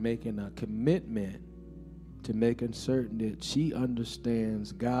we are making a commitment to making certain that she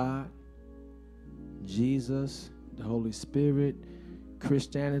understands God, Jesus, the Holy Spirit,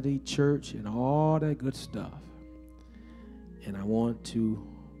 Christianity, church, and all that good stuff. And I want to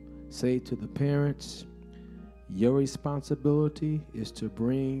say to the parents, your responsibility is to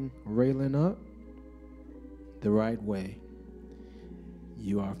bring Raylan up the right way.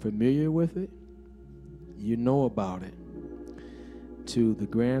 You are familiar with it. You know about it. To the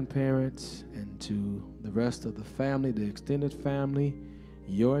grandparents and to the rest of the family, the extended family,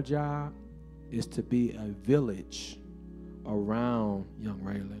 your job is to be a village around young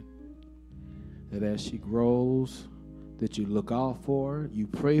Raylan. That as she grows, that you look out for her, you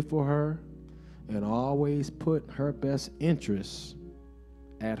pray for her, and always put her best interests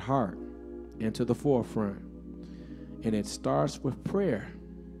at heart and to the forefront. And it starts with prayer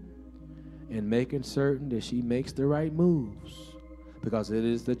and making certain that she makes the right moves, because it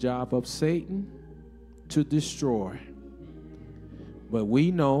is the job of Satan to destroy. But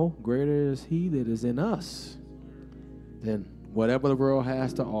we know greater is he that is in us than whatever the world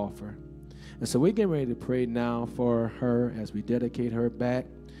has to offer. And so we're getting ready to pray now for her as we dedicate her back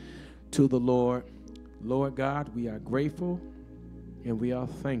to the Lord. Lord God, we are grateful and we are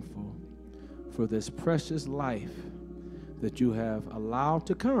thankful for this precious life that you have allowed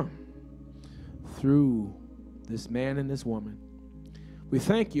to come through this man and this woman. We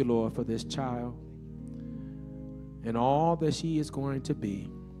thank you, Lord, for this child and all that she is going to be.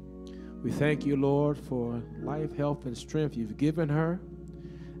 We thank you, Lord, for life, health, and strength you've given her.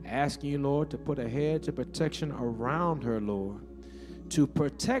 Asking you, Lord, to put a hedge of protection around her, Lord, to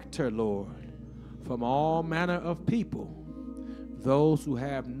protect her, Lord, from all manner of people, those who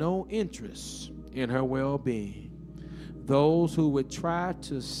have no interest in her well-being, those who would try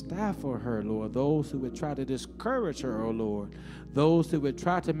to stifle her, Lord, those who would try to discourage her, oh Lord, those who would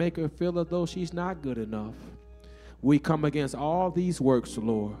try to make her feel as though she's not good enough. We come against all these works,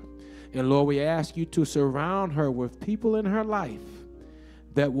 Lord, and Lord, we ask you to surround her with people in her life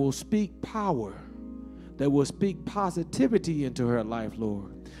that will speak power, that will speak positivity into her life,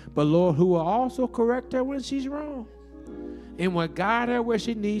 Lord. But, Lord, who will also correct her when she's wrong and will guide her where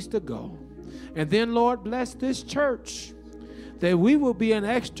she needs to go. And then, Lord, bless this church, that we will be an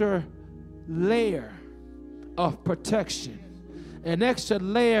extra layer of protection, an extra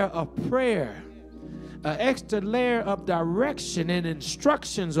layer of prayer, an extra layer of direction and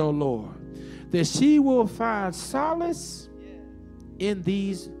instructions, oh Lord, that she will find solace in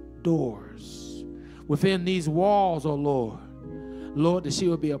these doors, within these walls, oh Lord. Lord, that she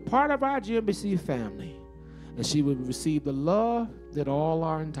will be a part of our GMBC family, and she will receive the love that all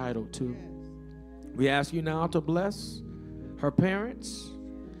are entitled to. We ask you now to bless her parents,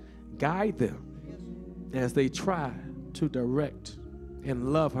 guide them as they try to direct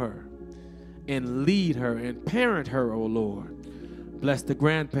and love her and lead her and parent her, oh Lord. Bless the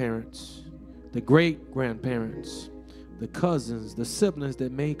grandparents, the great-grandparents, the cousins, the siblings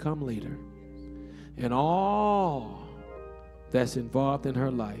that may come later, and all that's involved in her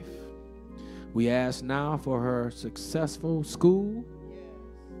life. We ask now for her successful school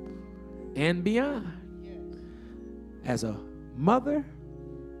and beyond. As a mother,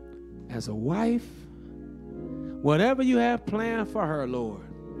 as a wife, whatever you have planned for her, Lord,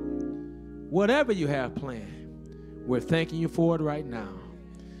 whatever you have planned, we're thanking you for it right now.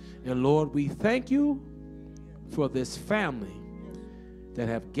 And Lord, we thank you for this family that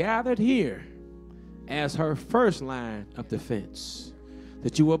have gathered here as her first line of defense,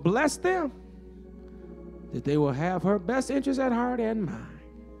 that you will bless them, that they will have her best interests at heart and mind.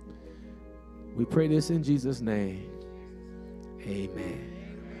 We pray this in Jesus' name. Amen.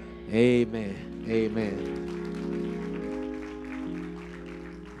 Amen. Amen.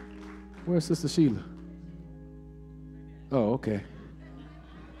 Where's Sister Sheila? Oh, okay.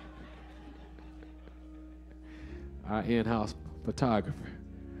 Our in-house photographer.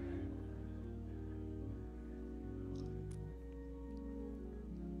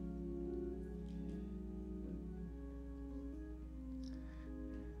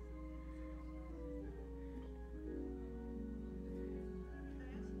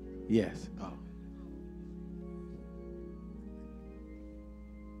 Yes. Oh.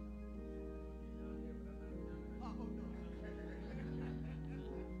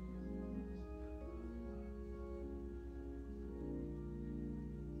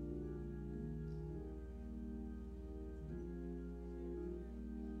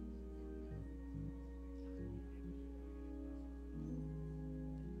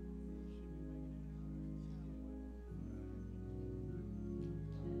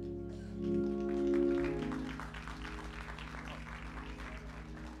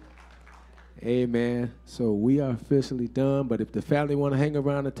 Amen. So we are officially done, but if the family want to hang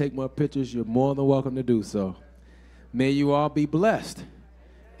around and take more pictures, you're more than welcome to do so. May you all be blessed.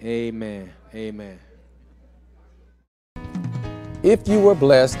 Amen. Amen. If you were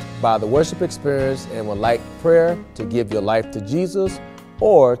blessed by the worship experience and would like prayer to give your life to Jesus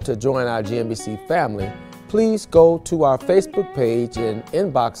or to join our GMBC family, please go to our Facebook page and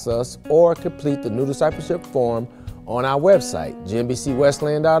inbox us or complete the new discipleship form on our website,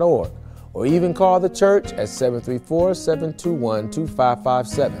 gmbcwestland.org, or even call the church at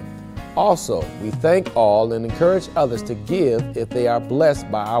 734-721-2557. Also, we thank all and encourage others to give if they are blessed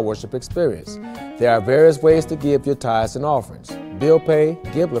by our worship experience. There are various ways to give your tithes and offerings: bill pay,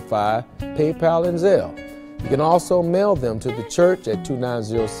 Givelify, PayPal, and Zelle. You can also mail them to the church at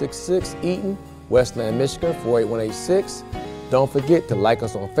 29066 Eton, Westland, Michigan 48186. Don't forget to like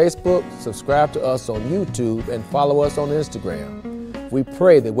us on Facebook, subscribe to us on YouTube, and follow us on Instagram. We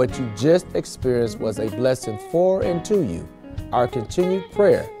pray that what you just experienced was a blessing for and to you. Our continued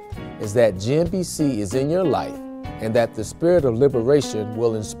prayer is that GMBC is in your life and that the spirit of liberation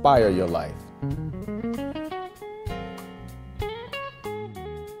will inspire your life.